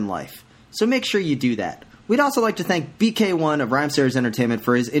far in life. So make sure you do that. We'd also like to thank BK1 of Rhymesayers Entertainment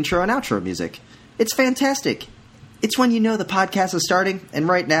for his intro and outro music. It's fantastic. It's when you know the podcast is starting, and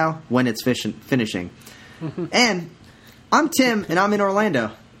right now, when it's finishing. And I'm Tim, and I'm in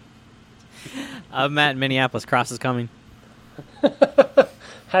Orlando. I'm Matt in Minneapolis. Cross is coming.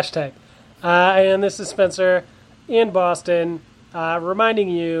 Hashtag. And this is Spencer in Boston, reminding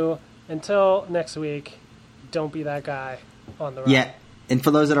you, until next week, don't be that guy on the ride. Yeah, and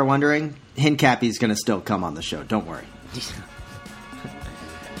for those that are wondering, Hincappy's going to still come on the show. Don't worry.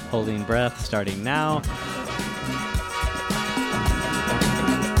 Holding breath, starting now.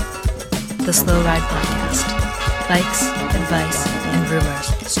 The Slow Ride Podcast. Bikes, advice, and rumors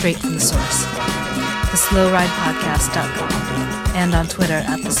straight from the source. TheSlowRidePodcast.com and on Twitter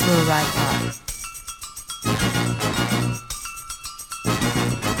at TheSlowRidePod.